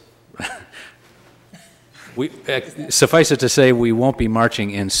rehearsals. Suffice it to say, we won't be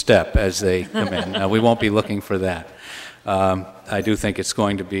marching in step as they come in. We won't be looking for that. I do think it's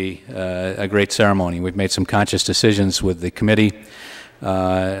going to be a great ceremony. We've made some conscious decisions with the committee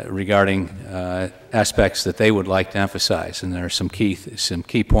regarding aspects that they would like to emphasize, and there are some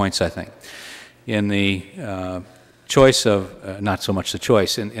key points, I think. In the choice of, not so much the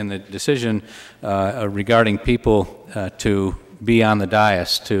choice, in the decision regarding people to be on the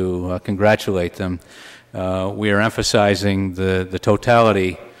dais to congratulate them, we are emphasizing the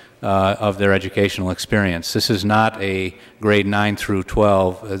totality of their educational experience. This is not a grade 9 through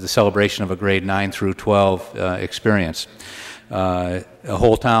 12, the celebration of a grade 9 through 12 experience. A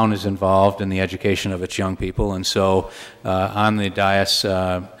whole town is involved in the education of its young people, and so on the dais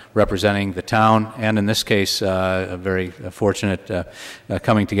representing the town, and in this case, a very fortunate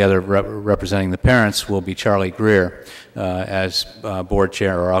coming together representing the parents, will be Charlie Greer as board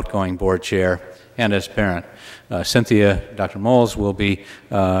chair or outgoing board chair and as parent. Cynthia, Dr. Moles, will be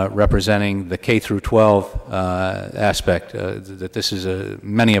representing the K through 12 aspect. That this is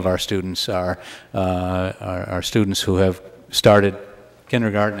many of our students are students who have started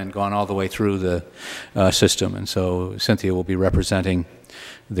kindergarten and gone all the way through the system, and so Cynthia will be representing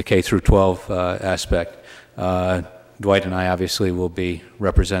the K through 12 aspect. Dwight and I obviously will be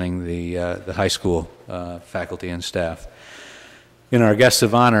representing the high school faculty and staff. In our guests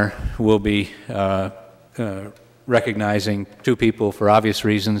of honor, we'll be recognizing two people for obvious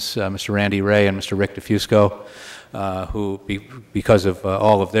reasons, Mr. Randy Ray and Mr. Rick DeFusco, who, because of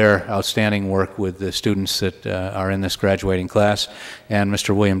all of their outstanding work with the students that are in this graduating class, and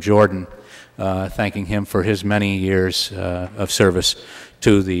Mr. William Jordan, thanking him for his many years of service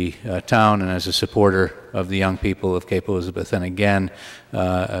to the town and as a supporter of the young people of Cape Elizabeth. And again,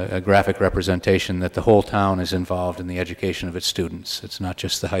 a graphic representation that the whole town is involved in the education of its students. It's not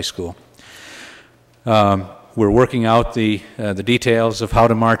just the high school. We're working out the details of how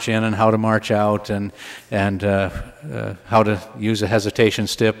to march in and how to march out, and how to use a hesitation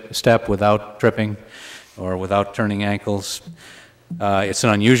step without tripping or without turning ankles. It's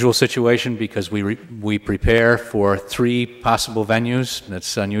an unusual situation because we prepare for 3 possible venues.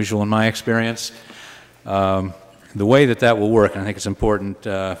 That's unusual in my experience. The way that will work, and I think it's important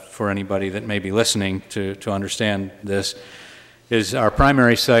for anybody that may be listening to understand this, is our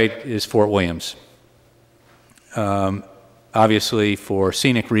primary site is Fort Williams. Obviously, for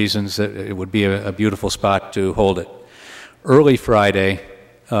scenic reasons, it would be a beautiful spot to hold it. Early Friday,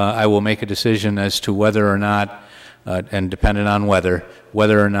 I will make a decision as to whether or not, and dependent on whether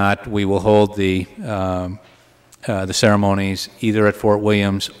or not we will hold the ceremonies either at Fort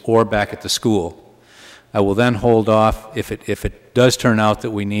Williams or back at the school. I will then hold off if it does turn out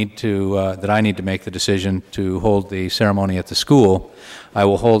that we need to that I need to make the decision to hold the ceremony at the school. I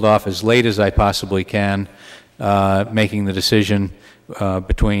will hold off as late as I possibly can, making the decision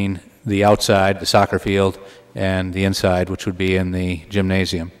between the outside, the soccer field, and the inside, which would be in the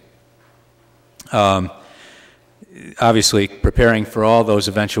gymnasium. Obviously, preparing for all those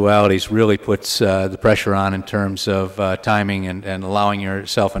eventualities really puts the pressure on in terms of timing and allowing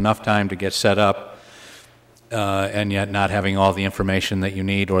yourself enough time to get set up, and yet not having all the information that you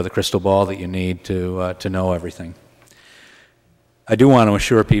need or the crystal ball that you need to know everything. I do want to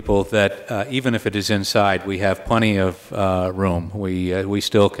assure people that even if it is inside, we have plenty of room. We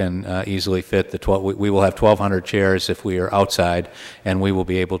still can easily fit the 12. We will have 1,200 chairs if we are outside, and we will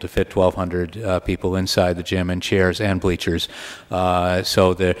be able to fit 1,200 people inside the gym in chairs and bleachers.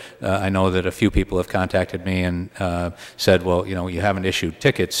 So that I know that a few people have contacted me and said, well, you know, you haven't issued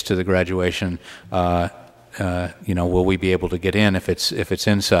tickets to the graduation. You know, will we be able to get in if it's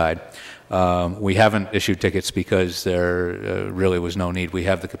inside? We haven't issued tickets because there really was no need. We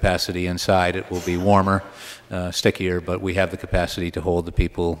have the capacity inside. It will be warmer, stickier, but we have the capacity to hold the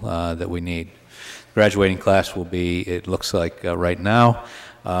people that we need. Graduating class will be, it looks like right now,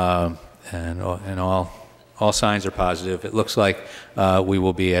 and all signs are positive. It looks like we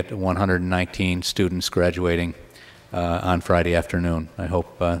will be at 119 students graduating on Friday afternoon. I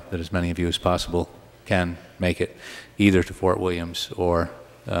hope that as many of you as possible can make it either to Fort Williams or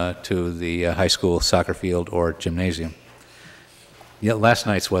to the high school soccer field or gymnasium. Yeah, last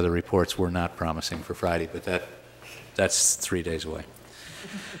night's weather reports were not promising for Friday, but that's 3 days away.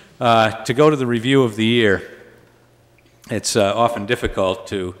 To go to the review of the year, it's often difficult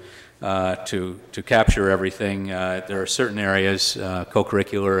to capture everything. There are certain areas,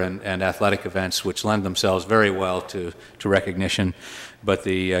 co-curricular and athletic events, which lend themselves very well to recognition. But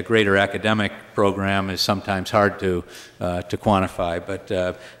the greater academic program is sometimes hard to quantify. But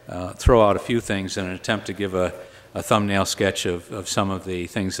throw out a few things in an attempt to give a thumbnail sketch of some of the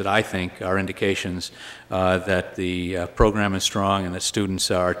things that I think are indications that the program is strong and that students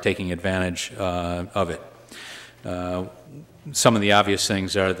are taking advantage of it. Some of the obvious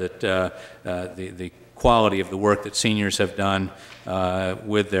things are that the quality of the work that seniors have done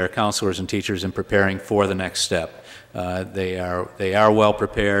with their counselors and teachers in preparing for the next step. They are well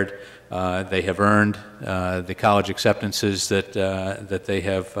prepared. They have earned the college acceptances that they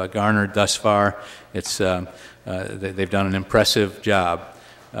have garnered thus far. They've done an impressive job.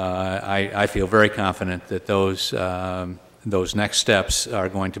 I feel very confident that those next steps are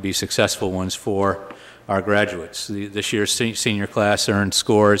going to be successful ones for our graduates. This year's senior class earned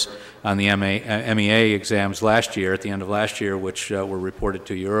scores on the MEA exams last year, at the end of last year, which were reported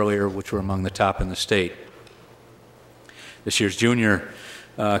to you earlier, which were among the top in the state. This year's junior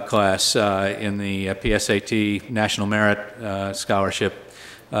class in the PSAT National Merit Scholarship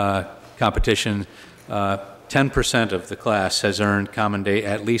competition, 10% of the class has earned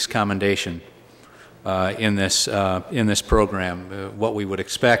at least commendation in this program. What we would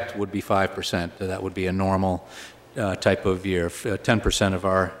expect would be 5%. That would be a normal type of year. 10% of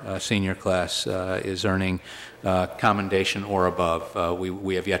our senior class is earning commendation or above.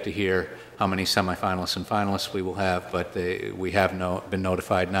 We have yet to hear how many semifinalists and finalists we will have, but we have been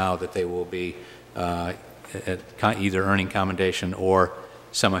notified now that they will be either earning commendation or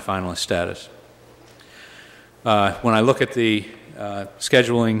semifinalist status. When I look at the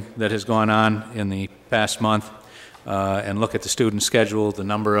scheduling that has gone on in the past month and look at the student schedule, the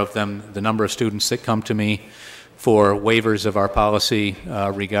number of students that come to me for waivers of our policy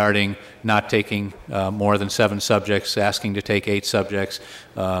regarding not taking more than 7 subjects, asking to take 8 subjects.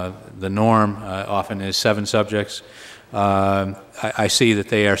 The norm often is 7 subjects. I see that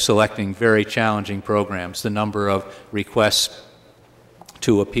they are selecting very challenging programs. The number of requests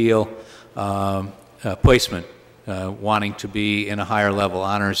to appeal placement, wanting to be in a higher level,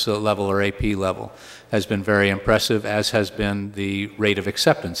 honors level or AP level, has been very impressive, as has been the rate of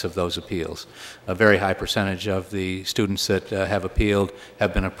acceptance of those appeals. A very high percentage of the students that have appealed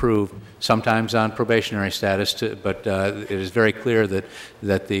have been approved, sometimes on probationary status, but it is very clear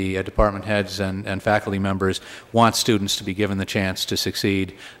that the department heads and faculty members want students to be given the chance to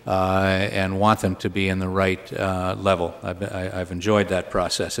succeed and want them to be in the right level. I've enjoyed that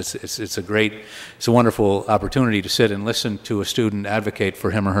process. It's a wonderful opportunity to sit and listen to a student advocate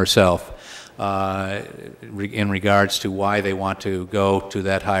for him or herself in regards to why they want to go to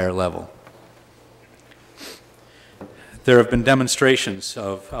that higher level. There have been demonstrations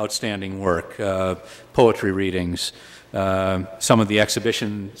of outstanding work, poetry readings, some of the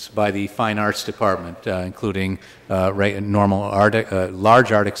exhibitions by the Fine Arts Department, including large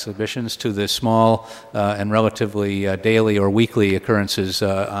art exhibitions to the small and relatively daily or weekly occurrences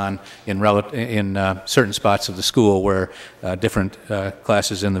in certain spots of the school where different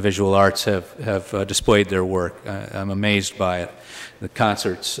classes in the visual arts have displayed their work. I'm amazed by it. The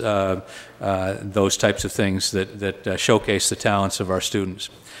concerts, those types of things that showcase the talents of our students.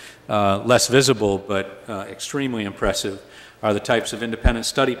 Less visible but extremely impressive are the types of independent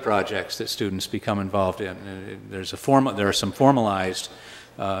study projects that students become involved in. There are some formalized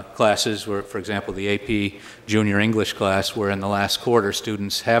classes where, for example, the AP Junior English class, where in the last quarter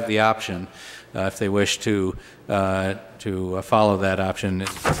students have the option if they wish to follow that option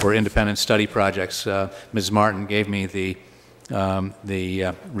for independent study projects. Ms. Martin gave me the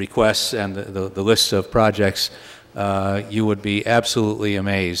requests and the lists of projects. You would be absolutely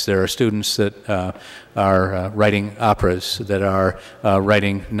amazed. There are students that are writing operas, that are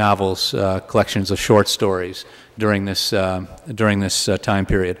writing novels, collections of short stories during this time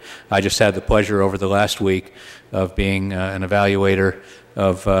period. I just had the pleasure over the last week of being an evaluator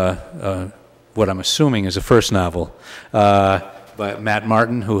of what I'm assuming is a first novel by Matt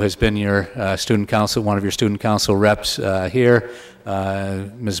Martin, who has been your student council, one of your student council reps here.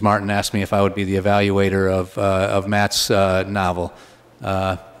 Ms. Martin asked me if I would be the evaluator of Matt's novel.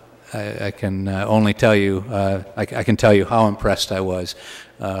 I can only tell you, I can tell you how impressed I was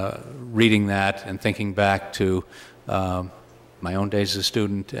reading that and thinking back to my own days as a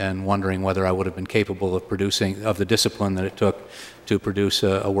student and wondering whether I would have been capable of producing, of the discipline that it took to produce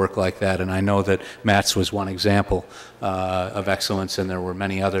a work like that. And I know that Matt's was one example of excellence, and there were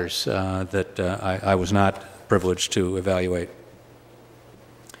many others that I was not privileged to evaluate.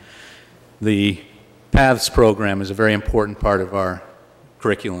 The PATHS program is a very important part of our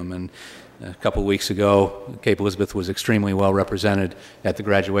curriculum, and a couple of weeks ago, Cape Elizabeth was extremely well represented at the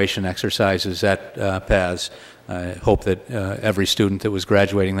graduation exercises at PATHS. I hope that every student that was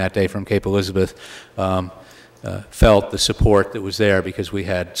graduating that day from Cape Elizabeth felt the support that was there, because we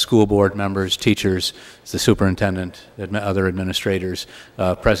had school board members, teachers, the superintendent, other administrators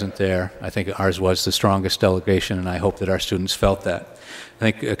present there. I think ours was the strongest delegation, and I hope that our students felt that.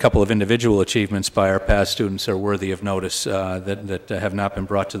 I think a couple of individual achievements by our past students are worthy of notice that have not been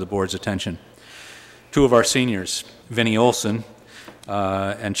brought to the board's attention. Two of our seniors, Vinnie Olson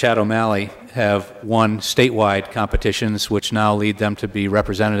and Chad O'Malley, have won statewide competitions, which now lead them to be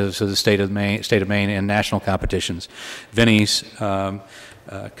representatives of the state of Maine in national competitions. Vinnie's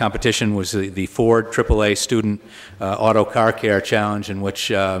competition was the Ford AAA Student Auto Car Care Challenge, in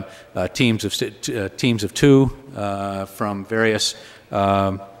which teams of two from various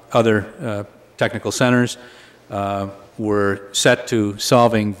other technical centers were set to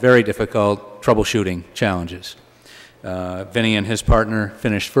solving very difficult troubleshooting challenges. Vinnie and his partner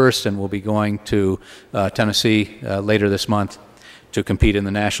finished first and will be going to Tennessee later this month to compete in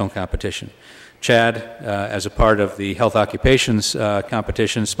the national competition. Chad, as a part of the health occupations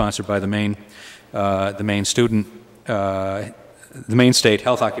competition sponsored by the Maine State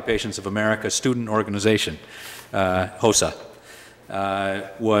Health Occupations of America Student Organization, HOSA,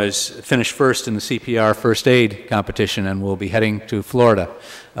 was finished first in the CPR first aid competition and will be heading to Florida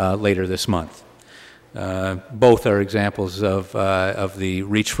later this month. Both are examples of the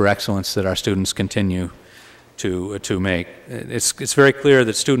reach for excellence that our students continue to make. It's very clear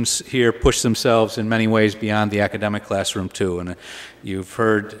that students here push themselves in many ways beyond the academic classroom too, and you've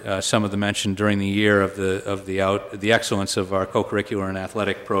heard some of the mention during the year of the excellence of our co-curricular and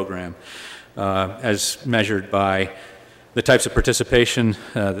athletic program, as measured by the types of participation,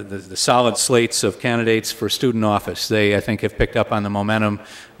 the solid slates of candidates for student office. They, I think, have picked up on the momentum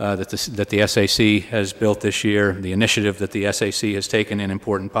that the SAC has built this year, the initiative that the SAC has taken in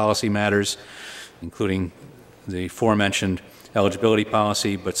important policy matters, including the aforementioned eligibility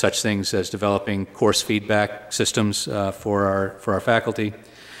policy, but such things as developing course feedback systems for our faculty.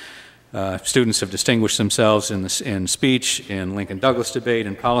 Students have distinguished themselves in speech, in Lincoln Douglas debate,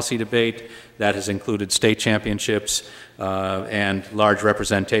 and policy debate. That has included state championships and large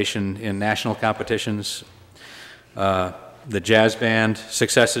representation in national competitions. The jazz band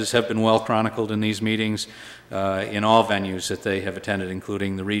successes have been well chronicled in these meetings in all venues that they have attended,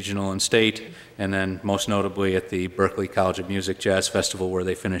 including the regional and state, and then most notably at the Berklee College of Music Jazz Festival, where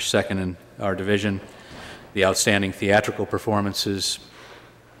they finished second in our division. The outstanding theatrical performances.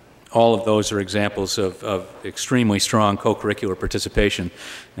 All of those are examples of extremely strong co-curricular participation.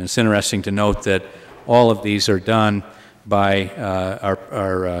 And it's interesting to note that all of these are done by,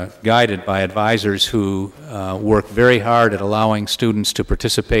 are guided by advisors who work very hard at allowing students to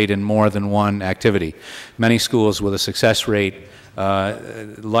participate in more than one activity. Many schools with a success rate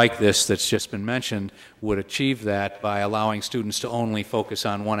like this that's just been mentioned would achieve that by allowing students to only focus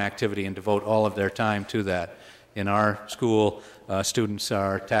on one activity and devote all of their time to that. In our school, students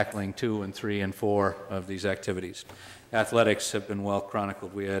are tackling 2 and 3 and 4 of these activities. Athletics have been well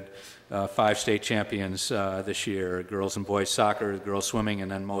chronicled. We had 5 state champions this year, girls and boys soccer, girls swimming, and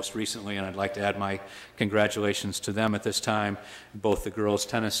then most recently, and I'd like to add my congratulations to them at this time, both the girls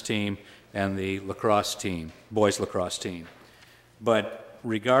tennis team and the lacrosse team, boys lacrosse team. But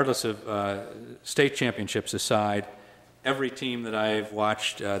regardless of state championships aside, every team that I've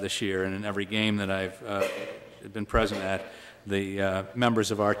watched this year and in every game that I've been present at, The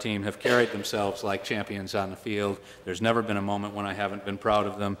members of our team have carried themselves like champions on the field. There's never been a moment when I haven't been proud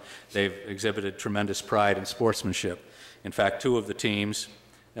of them. They've exhibited tremendous pride and sportsmanship. In fact, two of the teams,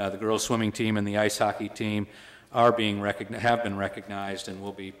 the girls swimming team and the ice hockey team, have been recognized and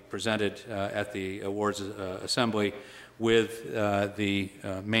will be presented at the awards assembly with the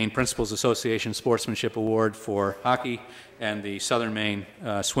Maine Principals Association Sportsmanship Award for hockey and the Southern Maine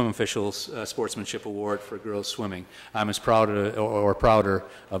Swim Officials Sportsmanship Award for girls swimming. I'm as proud or prouder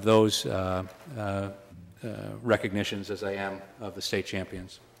of those recognitions as I am of the state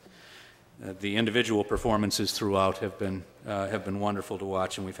champions. The individual performances throughout have been wonderful to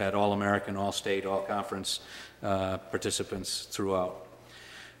watch, and we've had All-American, All-State, All-Conference participants throughout.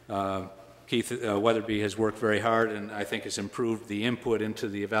 Keith Weatherby has worked very hard and I think has improved the input into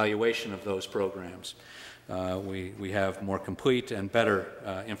the evaluation of those programs. We have more complete and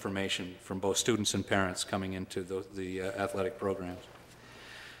better information from both students and parents coming into the athletic programs.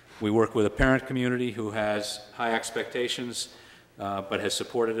 We work with a parent community who has high expectations but has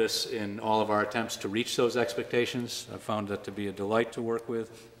supported us in all of our attempts to reach those expectations. I've found that to be a delight to work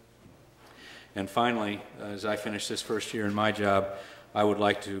with. And finally, as I finish this first year in my job, I would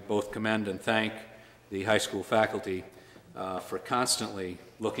like to both commend and thank the high school faculty for constantly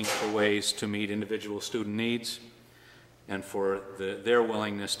looking for ways to meet individual student needs and for their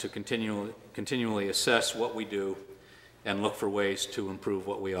willingness to continually assess what we do and look for ways to improve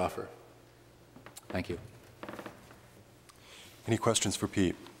what we offer. Thank you. Any questions for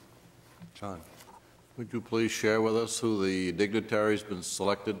Pete? John? Would you please share with us who the dignitary has been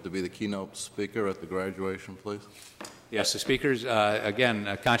selected to be the keynote speaker at the graduation, please? Yes, the speakers, again,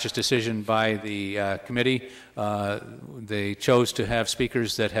 a conscious decision by the committee. They chose to have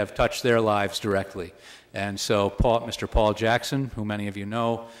speakers that have touched their lives directly. And so Mr. Paul Jackson, who many of you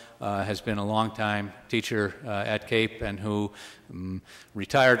know, has been a longtime teacher at Cape and who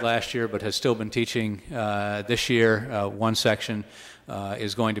retired last year but has still been teaching this year. One section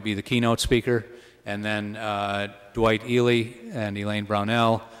is going to be the keynote speaker. And then Dwight Ely and Elaine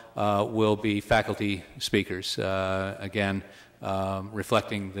Brownell will be faculty speakers, again,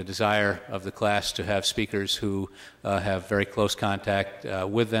 reflecting the desire of the class to have speakers who have very close contact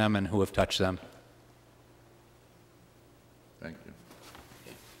with them and who have touched them. Thank you.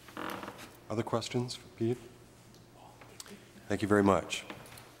 Other questions for Pete? Thank you very much.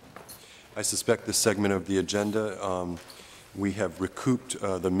 I suspect this segment of the agenda, we have recouped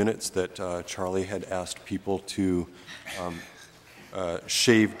the minutes that Charlie had asked people to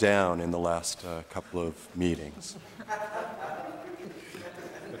shave down in the last couple of meetings.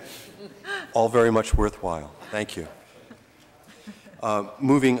 All very much worthwhile. Thank you.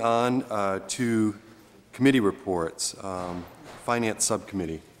 Moving on to committee reports. Finance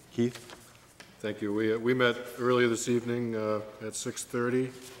Subcommittee. Keith? Thank you. We met earlier this evening at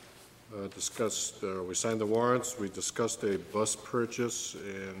 6:30. We signed the warrants. We discussed a bus purchase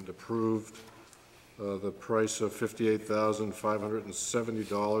and approved the price of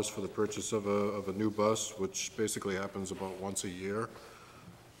 $58,570 for the purchase of a new bus, which basically happens about once a year.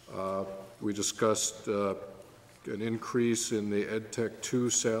 We discussed an increase in the Ed Tech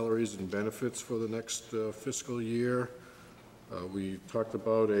 2 salaries and benefits for the next fiscal year. We talked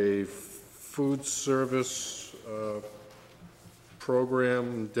about a food service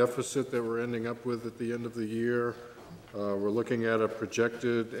program deficit that we're ending up with at the end of the year. We're looking at a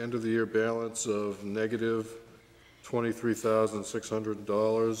projected end-of-the-year balance of negative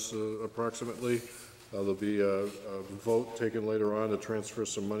 $23,600 approximately. There'll be a vote taken later on to transfer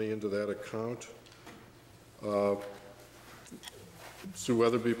some money into that account. Sue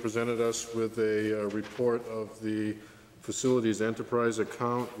Weatherby presented us with a report of the facilities enterprise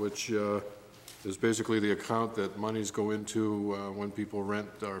account, which is basically the account that monies go into when people rent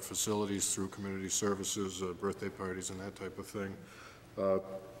our facilities through community services, birthday parties, and that type of thing.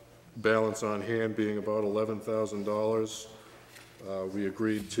 Balance on hand being about $11,000. We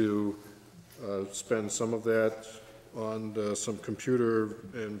agreed to spend some of that on some computer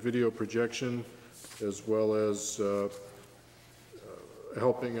and video projection, as well as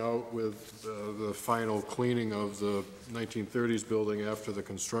helping out with the final cleaning of the 1930s building after the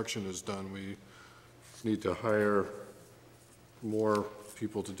construction is done. We need to hire more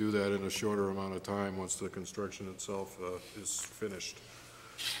people to do that in a shorter amount of time once the construction itself is finished.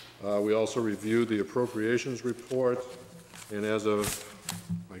 We also reviewed the appropriations report, and as of,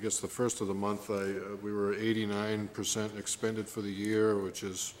 I guess, the first of the month, we were 89% expended for the year, which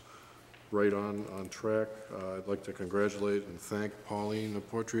is right on track. I'd like to congratulate and thank Pauline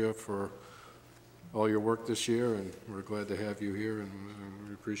Portria for all your work this year, and we're glad to have you here, and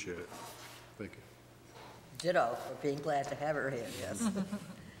we appreciate it. Thank you. Ditto, for being glad to have her here, yes.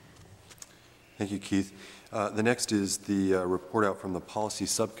 Thank you, Keith. The next is the report out from the Policy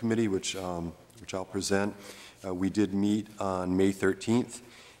Subcommittee, which I'll present. We did meet on May 13th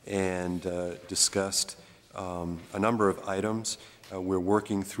and discussed a number of items. We're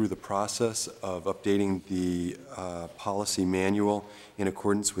working through the process of updating the policy manual in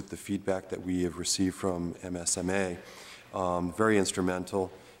accordance with the feedback that we have received from MSMA. Very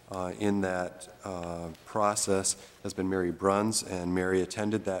instrumental in that process has been Mary Bruns, and Mary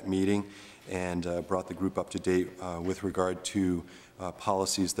attended that meeting and brought the group up to date with regard to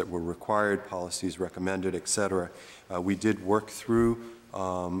policies that were required, policies recommended, etc. We did work through,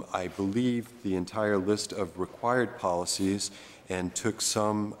 I believe, the entire list of required policies and took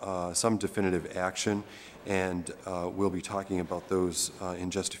some definitive action, and we'll be talking about those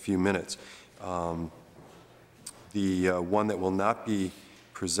in just a few minutes. The one that will not be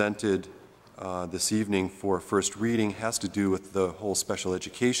presented this evening for first reading has to do with the whole special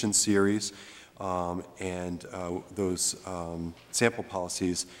education series, and those sample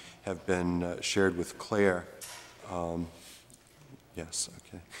policies have been shared with Claire. Yes,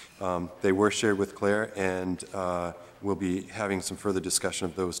 okay. They were shared with Claire, and we'll be having some further discussion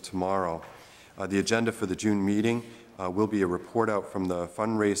of those tomorrow. The agenda for the June meeting will be a report out from the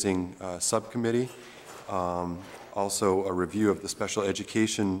fundraising subcommittee, also a review of the special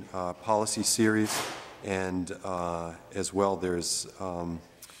education policy series, and as well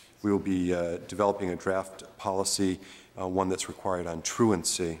we will be developing a draft policy, one that's required on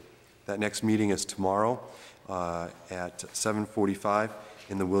truancy. That next meeting is tomorrow at 7:45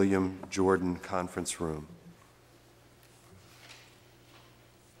 in the William Jordan Conference Room.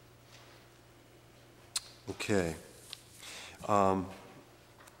 Okay.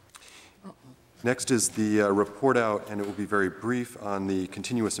 Next is the report out, and it will be very brief, on the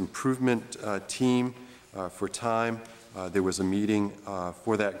continuous improvement team for time. There was a meeting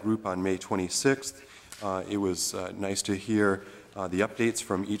for that group on May 26th. It was nice to hear the updates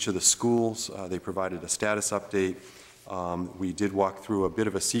from each of the schools. They provided a status update. We did walk through a bit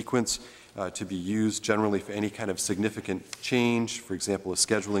of a sequence to be used generally for any kind of significant change, for example, a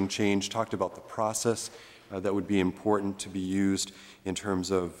scheduling change, talked about the process that would be important to be used in terms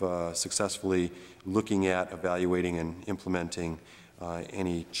of successfully looking at, evaluating, and implementing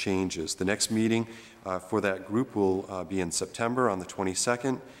any changes. The next meeting for that group will be in September on the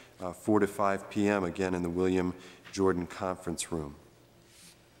 22nd, 4 to 5 p.m., again in the William Jordan Conference Room.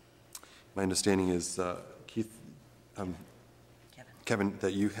 My understanding is, Keith, Kevin,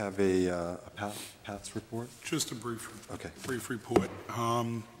 that you have a PATS report? Just a brief, okay. Brief report.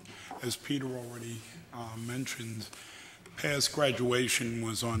 As Peter already mentioned, past graduation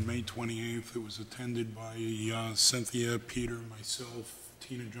was on May 28th. It was attended by Cynthia, Peter, myself,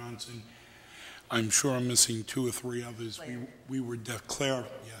 Tina Johnson. I'm sure I'm missing 2 or 3 others. We were Claire,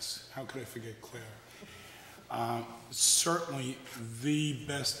 yes, how could I forget Claire? Certainly the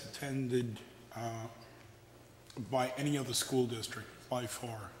best attended by any other school district, by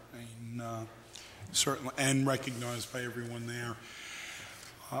far, and certainly, and recognized by everyone there.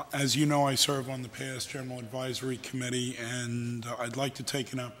 As you know, I serve on the past General Advisory Committee, and I'd like to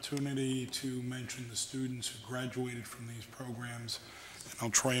take an opportunity to mention the students who graduated from these programs, and I'll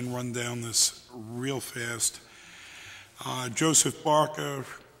try and run down this real fast. Joseph Barker,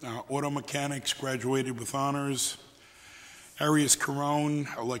 auto mechanics, graduated with honors. Arias Carone,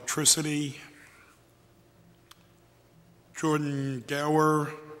 electricity. Jordan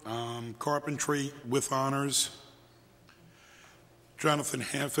Gower, carpentry with honors. Jonathan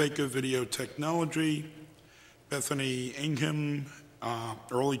Halfacre, video technology. Bethany Ingham,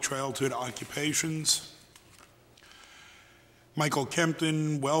 early childhood occupations. Michael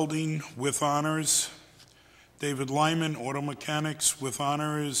Kempton, welding with honors. David Lyman, auto mechanics with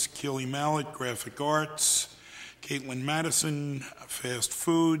honors. Keely Mallet, graphic arts. Caitlin Madison, fast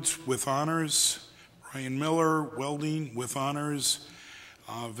foods with honors. Brian Miller, welding with honors.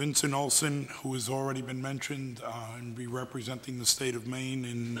 Vincent Olson, who has already been mentioned and be representing the state of Maine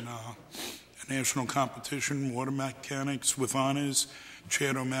in a national competition, water mechanics with honors.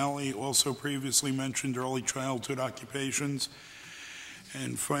 Chad O'Malley, also previously mentioned, early childhood occupations.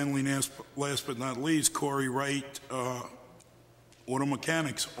 And finally, last but not least, Corey Wright, auto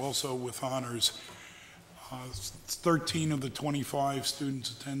mechanics, also with honors. 13 of the 25 students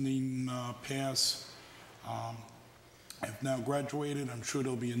attending PASS have now graduated. I'm sure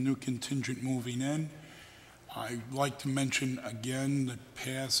there'll be a new contingent moving in. I'd like to mention again that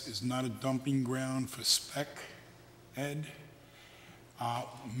PASS is not a dumping ground for spec ed.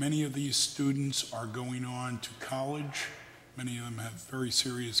 Many of these students are going on to college. Many of them have very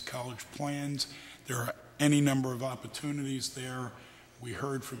serious college plans. There are any number of opportunities there. We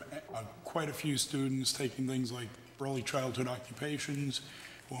heard from quite a few students taking things like early childhood occupations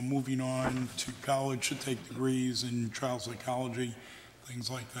or moving on to college to take degrees in child psychology,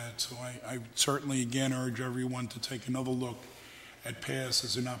 things like that. So I certainly again urge everyone to take another look at PASS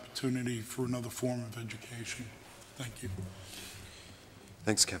as an opportunity for another form of education. Thank you.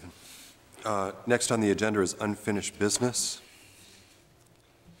 Thanks, Kevin. Next on the agenda is unfinished business.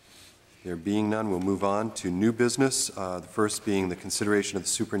 There being none, we'll move on to new business, the first being the consideration of the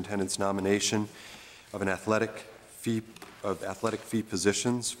superintendent's nomination of athletic fee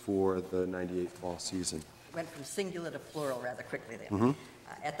positions for the 98 fall season. Went from singular to plural rather quickly there.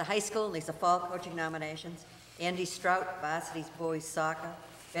 At the high school, Lisa Fall coaching nominations, Andy Strout, varsity boys soccer,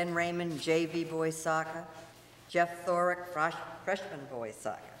 Ben Raymond, JV boys soccer, Jeff Thorick, freshman boys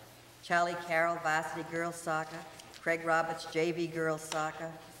soccer, Charlie Carroll, varsity girls soccer, Craig Roberts, JV girls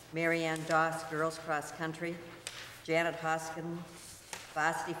soccer, Mary Ann Doss, girls cross country, Janet Hoskin,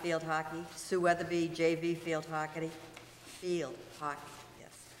 varsity field hockey, Sue Weatherby, JV field hockey,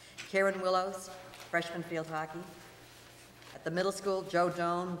 yes. Karen Willows, freshman field hockey. At the middle school, Joe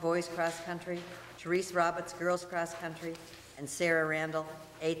Doan, boys cross country, Therese Roberts, girls cross country, and Sarah Randall,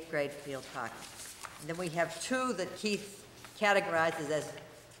 8th grade field hockey. And then we have two that Keith categorizes as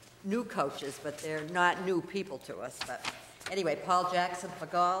new coaches, but they're not new people to us. But anyway, Paul Jackson for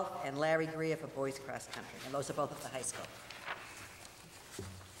golf and Larry Greer for boys cross country, and those are both at the high school.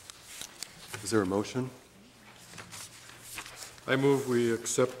 Is there a motion? I move we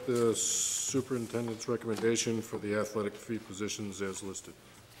accept the superintendent's recommendation for the athletic fee positions as listed.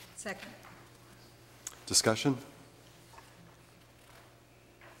 Second. Discussion?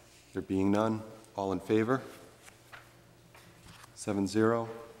 There being none, all in favor? 7-0.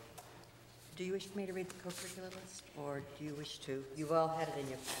 Do you wish for me to read the co-curricular list, or do you wish to? You've all had it in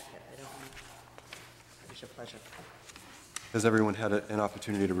your packet. I don't know. It is your pleasure. Has everyone had an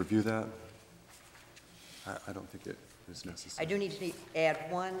opportunity to review that? I don't think it is necessary. I do need to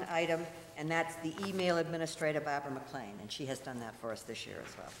add one item, and that's the email administrator, Barbara McLean, and she has done that for us this year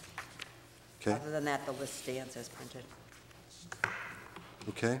as well. Okay. Other than that, the list stands as printed.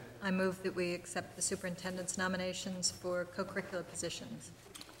 Okay. I move that we accept the superintendent's nominations for co-curricular positions.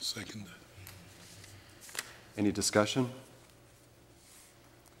 Second. Any discussion?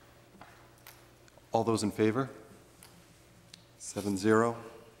 All those in favor? 7-0.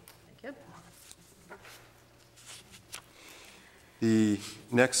 Thank you. The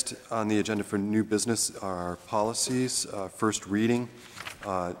next on the agenda for new business are policies. First reading.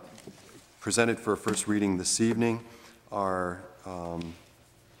 Presented for a first reading this evening are,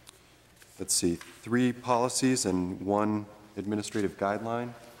 let's see, 3 policies and 1 administrative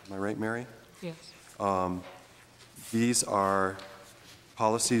guideline. Am I right, Mary? Yes. These are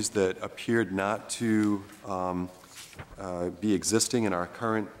policies that appeared not to be existing in our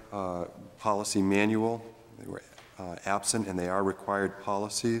current policy manual. They were absent, and they are required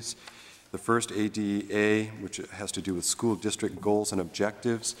policies. The first ADA, which has to do with school district goals and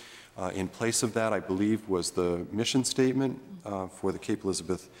objectives. In place of that, I believe, was the mission statement for the Cape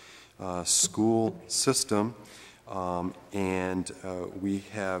Elizabeth school system. And we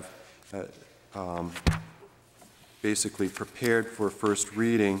have basically prepared for first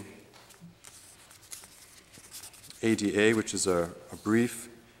reading ADA, which is a brief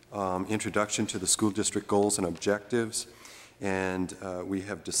introduction to the school district goals and objectives. And we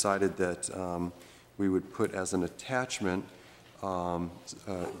have decided that we would put as an attachment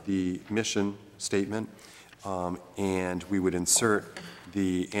the mission statement, and we would insert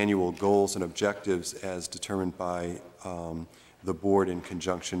the annual goals and objectives as determined by the board in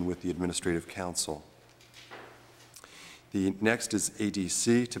conjunction with the administrative council. The next is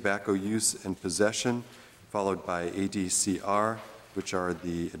ADC, tobacco use and possession, followed by ADCR, which are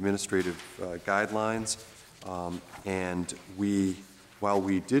the administrative guidelines. And while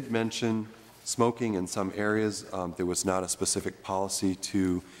we did mention smoking in some areas, there was not a specific policy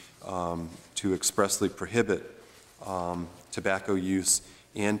to expressly prohibit tobacco use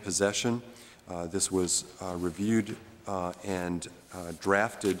and possession. This was reviewed and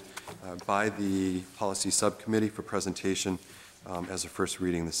drafted by the policy subcommittee for presentation as a first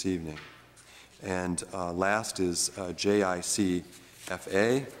reading this evening. And last is JICFA,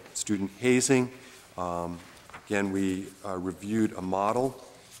 student hazing. Again, we reviewed a model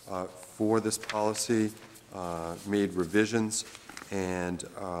for this policy, made revisions, and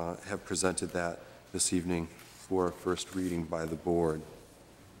have presented that this evening for first reading by the board.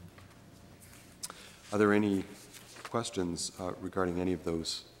 Are there any questions regarding any of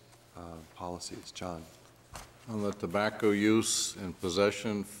those policies? John? On the tobacco use and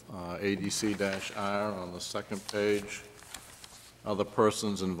possession, ADC-R on the second page, other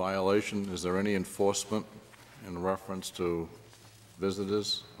persons in violation, is there any enforcement in reference to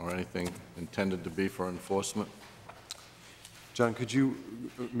visitors or anything intended to be for enforcement? John, could you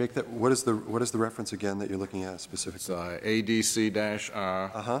make that, what is the reference again that you're looking at specifically? It's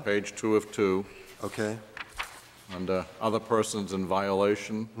ADC-R, page 2 of 2. Okay. Under other persons in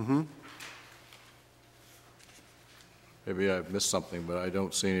violation. Mm-hmm. Maybe I've missed something, but I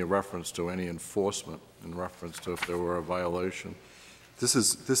don't see any reference to any enforcement in reference to if there were a violation. This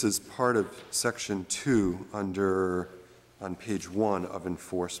is part of section 2 on page 1 of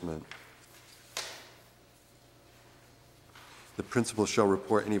enforcement. The principal shall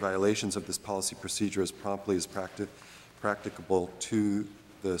report any violations of this policy procedure as promptly as practicable to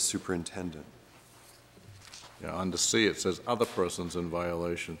the superintendent. Yeah, under C it says other persons in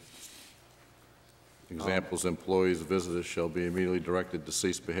violation. Examples, employees, visitors shall be immediately directed to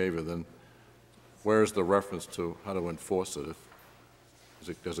cease behavior. Then where is the reference to how to enforce it?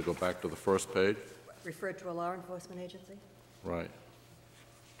 Does it go back to the first page? Referred to a law enforcement agency? Right.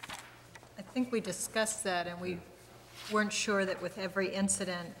 I think we discussed that, and we weren't sure that with every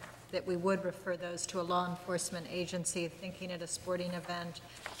incident that we would refer those to a law enforcement agency, thinking at a sporting event,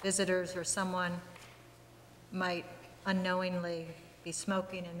 visitors or someone might unknowingly be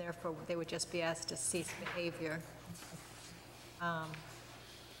smoking, and therefore they would just be asked to cease behavior. I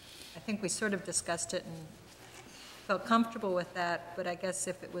think we sort of discussed it and felt comfortable with that, but I guess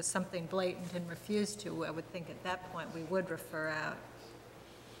if it was something blatant and refused to, I would think at that point we would refer out.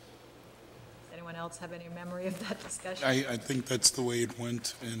 Does anyone else have any memory of that discussion? I think that's the way it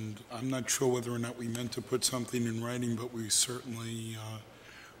went, and I'm not sure whether or not we meant to put something in writing, but we certainly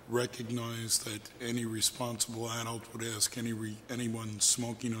recognize that any responsible adult would ask anyone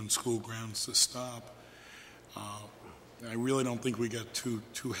smoking on school grounds to stop. I really don't think we got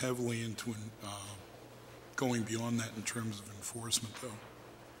too heavily into going beyond that in terms of enforcement,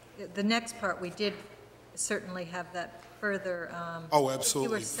 though. The next part, we did certainly have that further. Oh,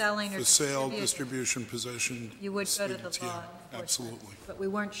 absolutely. If you were selling or the sale, distribution, possession. You would go to the law yeah, enforcement. absolutely. But we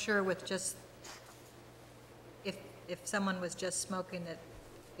weren't sure with just, if someone was just smoking, that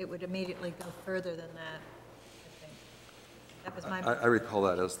it would immediately go further than that, I think. That was my... I recall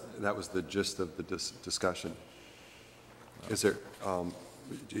that as, that was the gist of the discussion. Is there,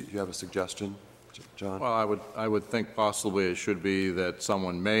 do you have a suggestion, John? Well, I would think possibly it should be that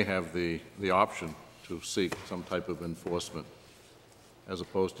someone may have the option to seek some type of enforcement, as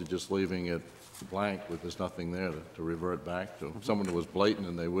opposed to just leaving it blank with there's nothing there to revert back to. If someone who was blatant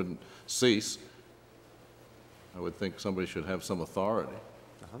and they wouldn't cease, I would think somebody should have some authority.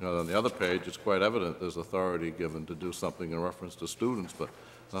 You know, on the other page, it's quite evident there's authority given to do something in reference to students, but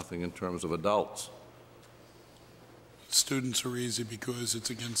nothing in terms of adults. Students are easy because it's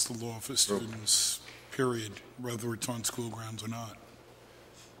against the law for students, period, whether it's on school grounds or not.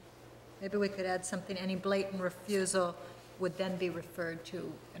 Maybe we could add something, any blatant refusal would then be referred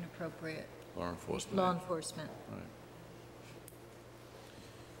to an appropriate Law enforcement. law enforcement. Right.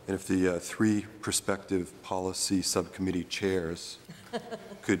 And if the 3 prospective policy subcommittee chairs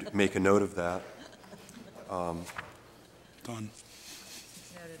could make a note of that. Done. Noted.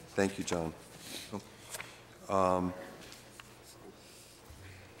 Thank you, John.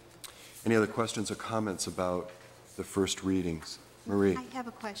 Any other questions or comments about the first readings? Marie? I have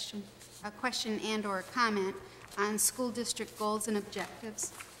a question and/or a comment on school district goals and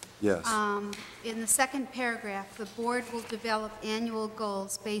objectives. Yes. In the second paragraph, the board will develop annual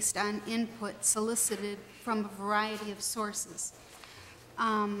goals based on input solicited from a variety of sources.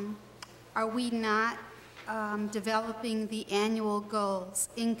 Are we not developing the annual goals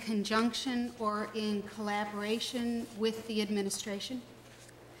in conjunction or in collaboration with the administration?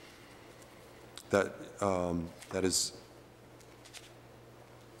 That's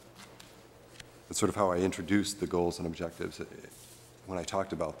sort of how I introduced the goals and objectives when I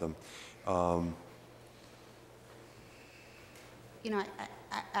talked about them. You know,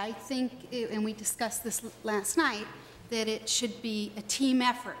 I think, and we discussed this last night, that it should be a team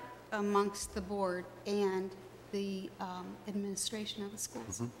effort amongst the board and the administration of the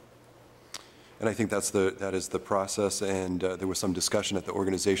schools. Mm-hmm. And I think that is the process, and there was some discussion at the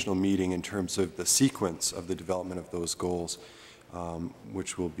organizational meeting in terms of the sequence of the development of those goals,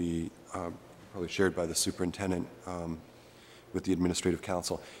 which will be probably shared by the superintendent with the administrative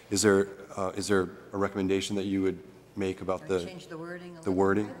council. Is there a recommendation that you would make about Change the wording a little the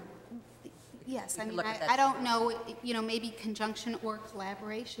wording? bit? Yes, I We can mean, look at that I don't know, you know, maybe conjunction or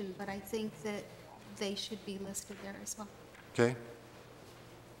collaboration, but I think that they should be listed there as well. Okay.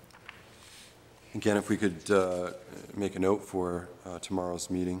 Again, if we could make a note for tomorrow's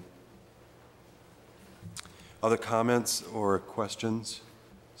meeting. Other comments or questions,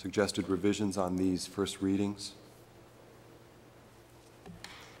 suggested revisions on these first readings?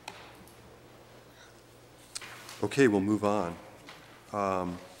 Okay, we'll move on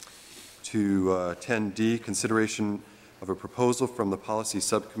to 10D, consideration of a proposal from the Policy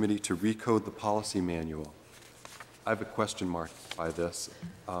Subcommittee to recode the policy manual. I have a question mark by this,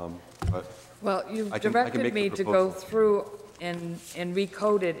 but Well, you've I can directed make the me to go proposal. through and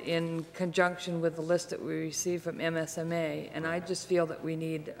recode it in conjunction with the list that we received from MSMA, and I just feel that we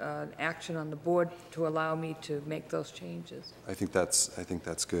need action on the board to allow me to make those changes. I think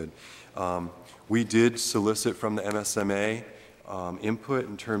that's good. We did solicit from the MSMA input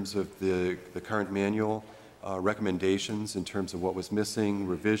in terms of the current manual, recommendations in terms of what was missing,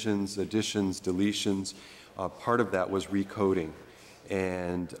 revisions, additions, deletions. Part of that was recoding,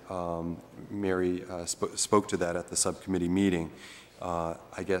 and Mary spoke to that at the subcommittee meeting.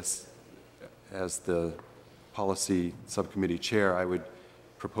 I guess as the policy subcommittee chair, I would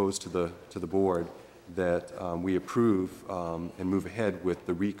propose to the board that we approve and move ahead with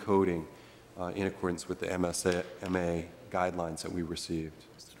the recoding in accordance with the MSMA guidelines that we received.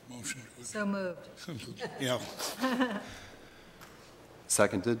 Motion. So moved. Yeah,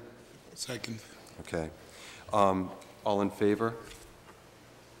 Seconded? second. Okay. All in favor?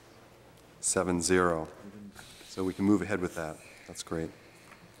 7-0. So we can move ahead with that. That's great.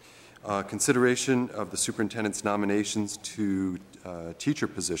 Consideration of the superintendent's nominations to teacher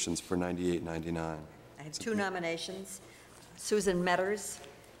positions for 98-99. I have two nominations. Susan Metters,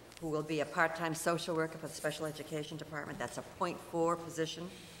 who will be a part-time social worker for the Special Education Department. That's a .4 position.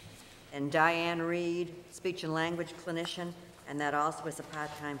 And Diane Reed, speech and language clinician, and that also is a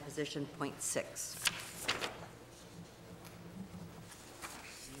part-time position, .6.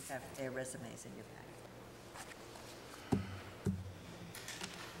 You have their resumes in your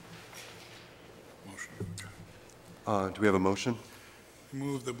packet. Do we have a motion?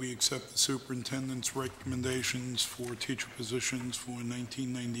 Move that we accept the superintendent's recommendations for teacher positions for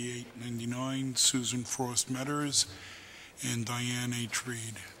 1998-99, Susan Frost Metters and Diane H.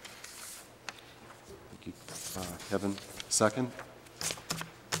 Reed. Thank you. Kevin, second?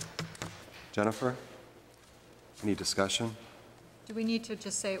 Jennifer? Any discussion? Do we need to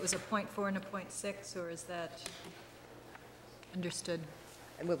just say it was a .4 and a .6, or is that understood?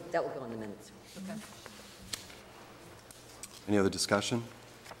 And that will go in the minutes. Okay. Any other discussion?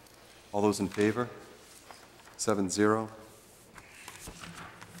 All those in favor? 7-0.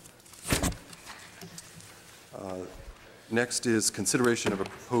 Next is consideration of a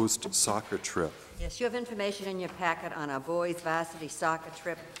proposed soccer trip. Yes, you have information in your packet on our boys varsity soccer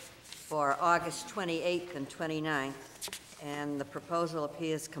trip for August 28th and 29th, and the proposal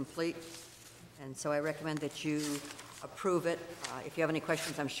appears complete, and so I recommend that you approve it. If you have any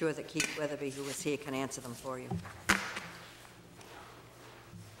questions, I'm sure that Keith Weatherby, who was here, can answer them for you.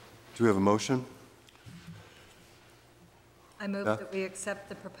 Do we have a motion? I move Beth? that we accept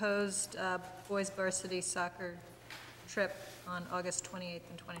the proposed boys varsity soccer trip on August 28th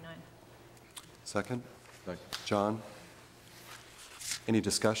and 29th. Second? John? Any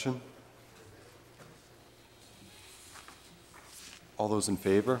discussion? All those in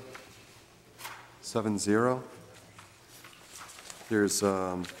favor? 7-0. There's,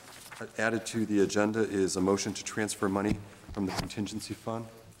 added to the agenda is a motion to transfer money from the contingency fund.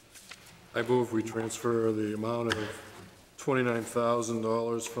 I move we transfer the amount of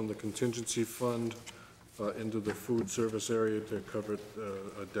 $29,000 from the contingency fund into the food service area to cover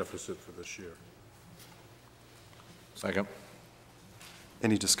a deficit for this year. Second.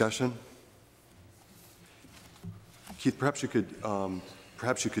 Any discussion? Keith, perhaps you could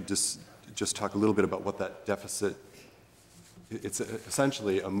just talk a little bit about what that deficit. It's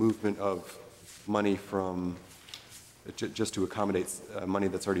essentially a movement of money from just to accommodate money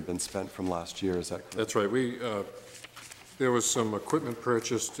that's already been spent from last year. Is that correct? That's right. There was some equipment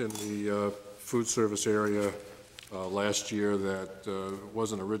purchased in the food service area last year that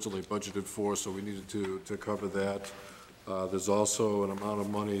wasn't originally budgeted for, so we needed to cover that. There's also an amount of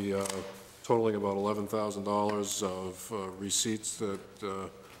money totaling about $11,000 of receipts that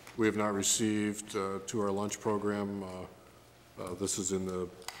we have not received to our lunch program. This is in the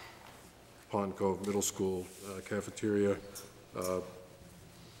Pond Cove Middle School cafeteria.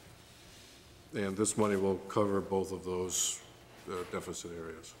 And this money will cover both of those deficit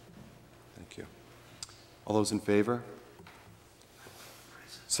areas. Thank you. All those in favor?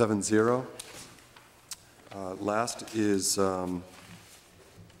 7-0. Last is,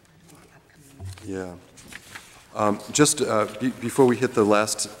 before we hit the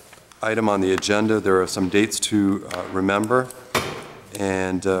last item on the agenda, there are some dates to remember,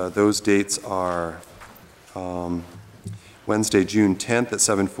 and those dates are Wednesday, June 10th at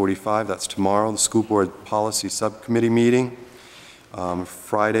 7:45, that's tomorrow, the School Board Policy Subcommittee meeting.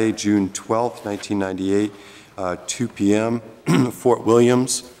 Friday, June 12th, 1998, 2 p.m., Fort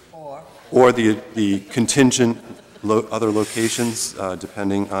Williams, or the contingent other locations,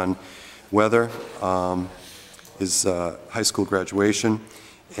 depending on weather, is high school graduation,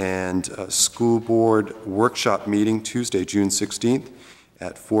 and school board workshop meeting Tuesday, June 16th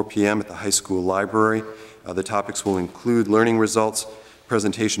at 4 p.m. at the high school library. The topics will include learning results,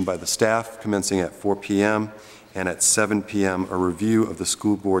 presentation by the staff commencing at 4 p.m., and at 7 p.m. a review of the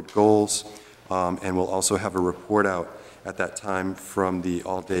school board goals, and we'll also have a report out at that time from the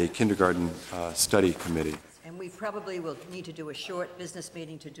all-day kindergarten study committee. And we probably will need to do a short business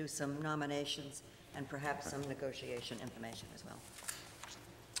meeting to do some nominations and perhaps some negotiation information as well.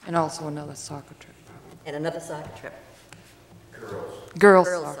 And also another soccer trip. And another soccer trip. Girls Girls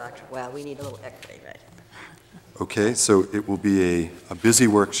soccer. soccer. Well, we need a little equity, right? Okay, so it will be a busy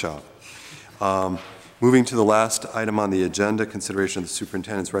workshop. Moving to the last item on the agenda, consideration of the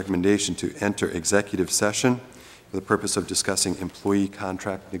superintendent's recommendation to enter executive session for the purpose of discussing employee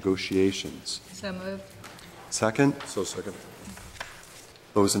contract negotiations. So moved. Second? So second.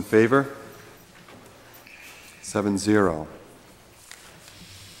 Those in favor? 7-0.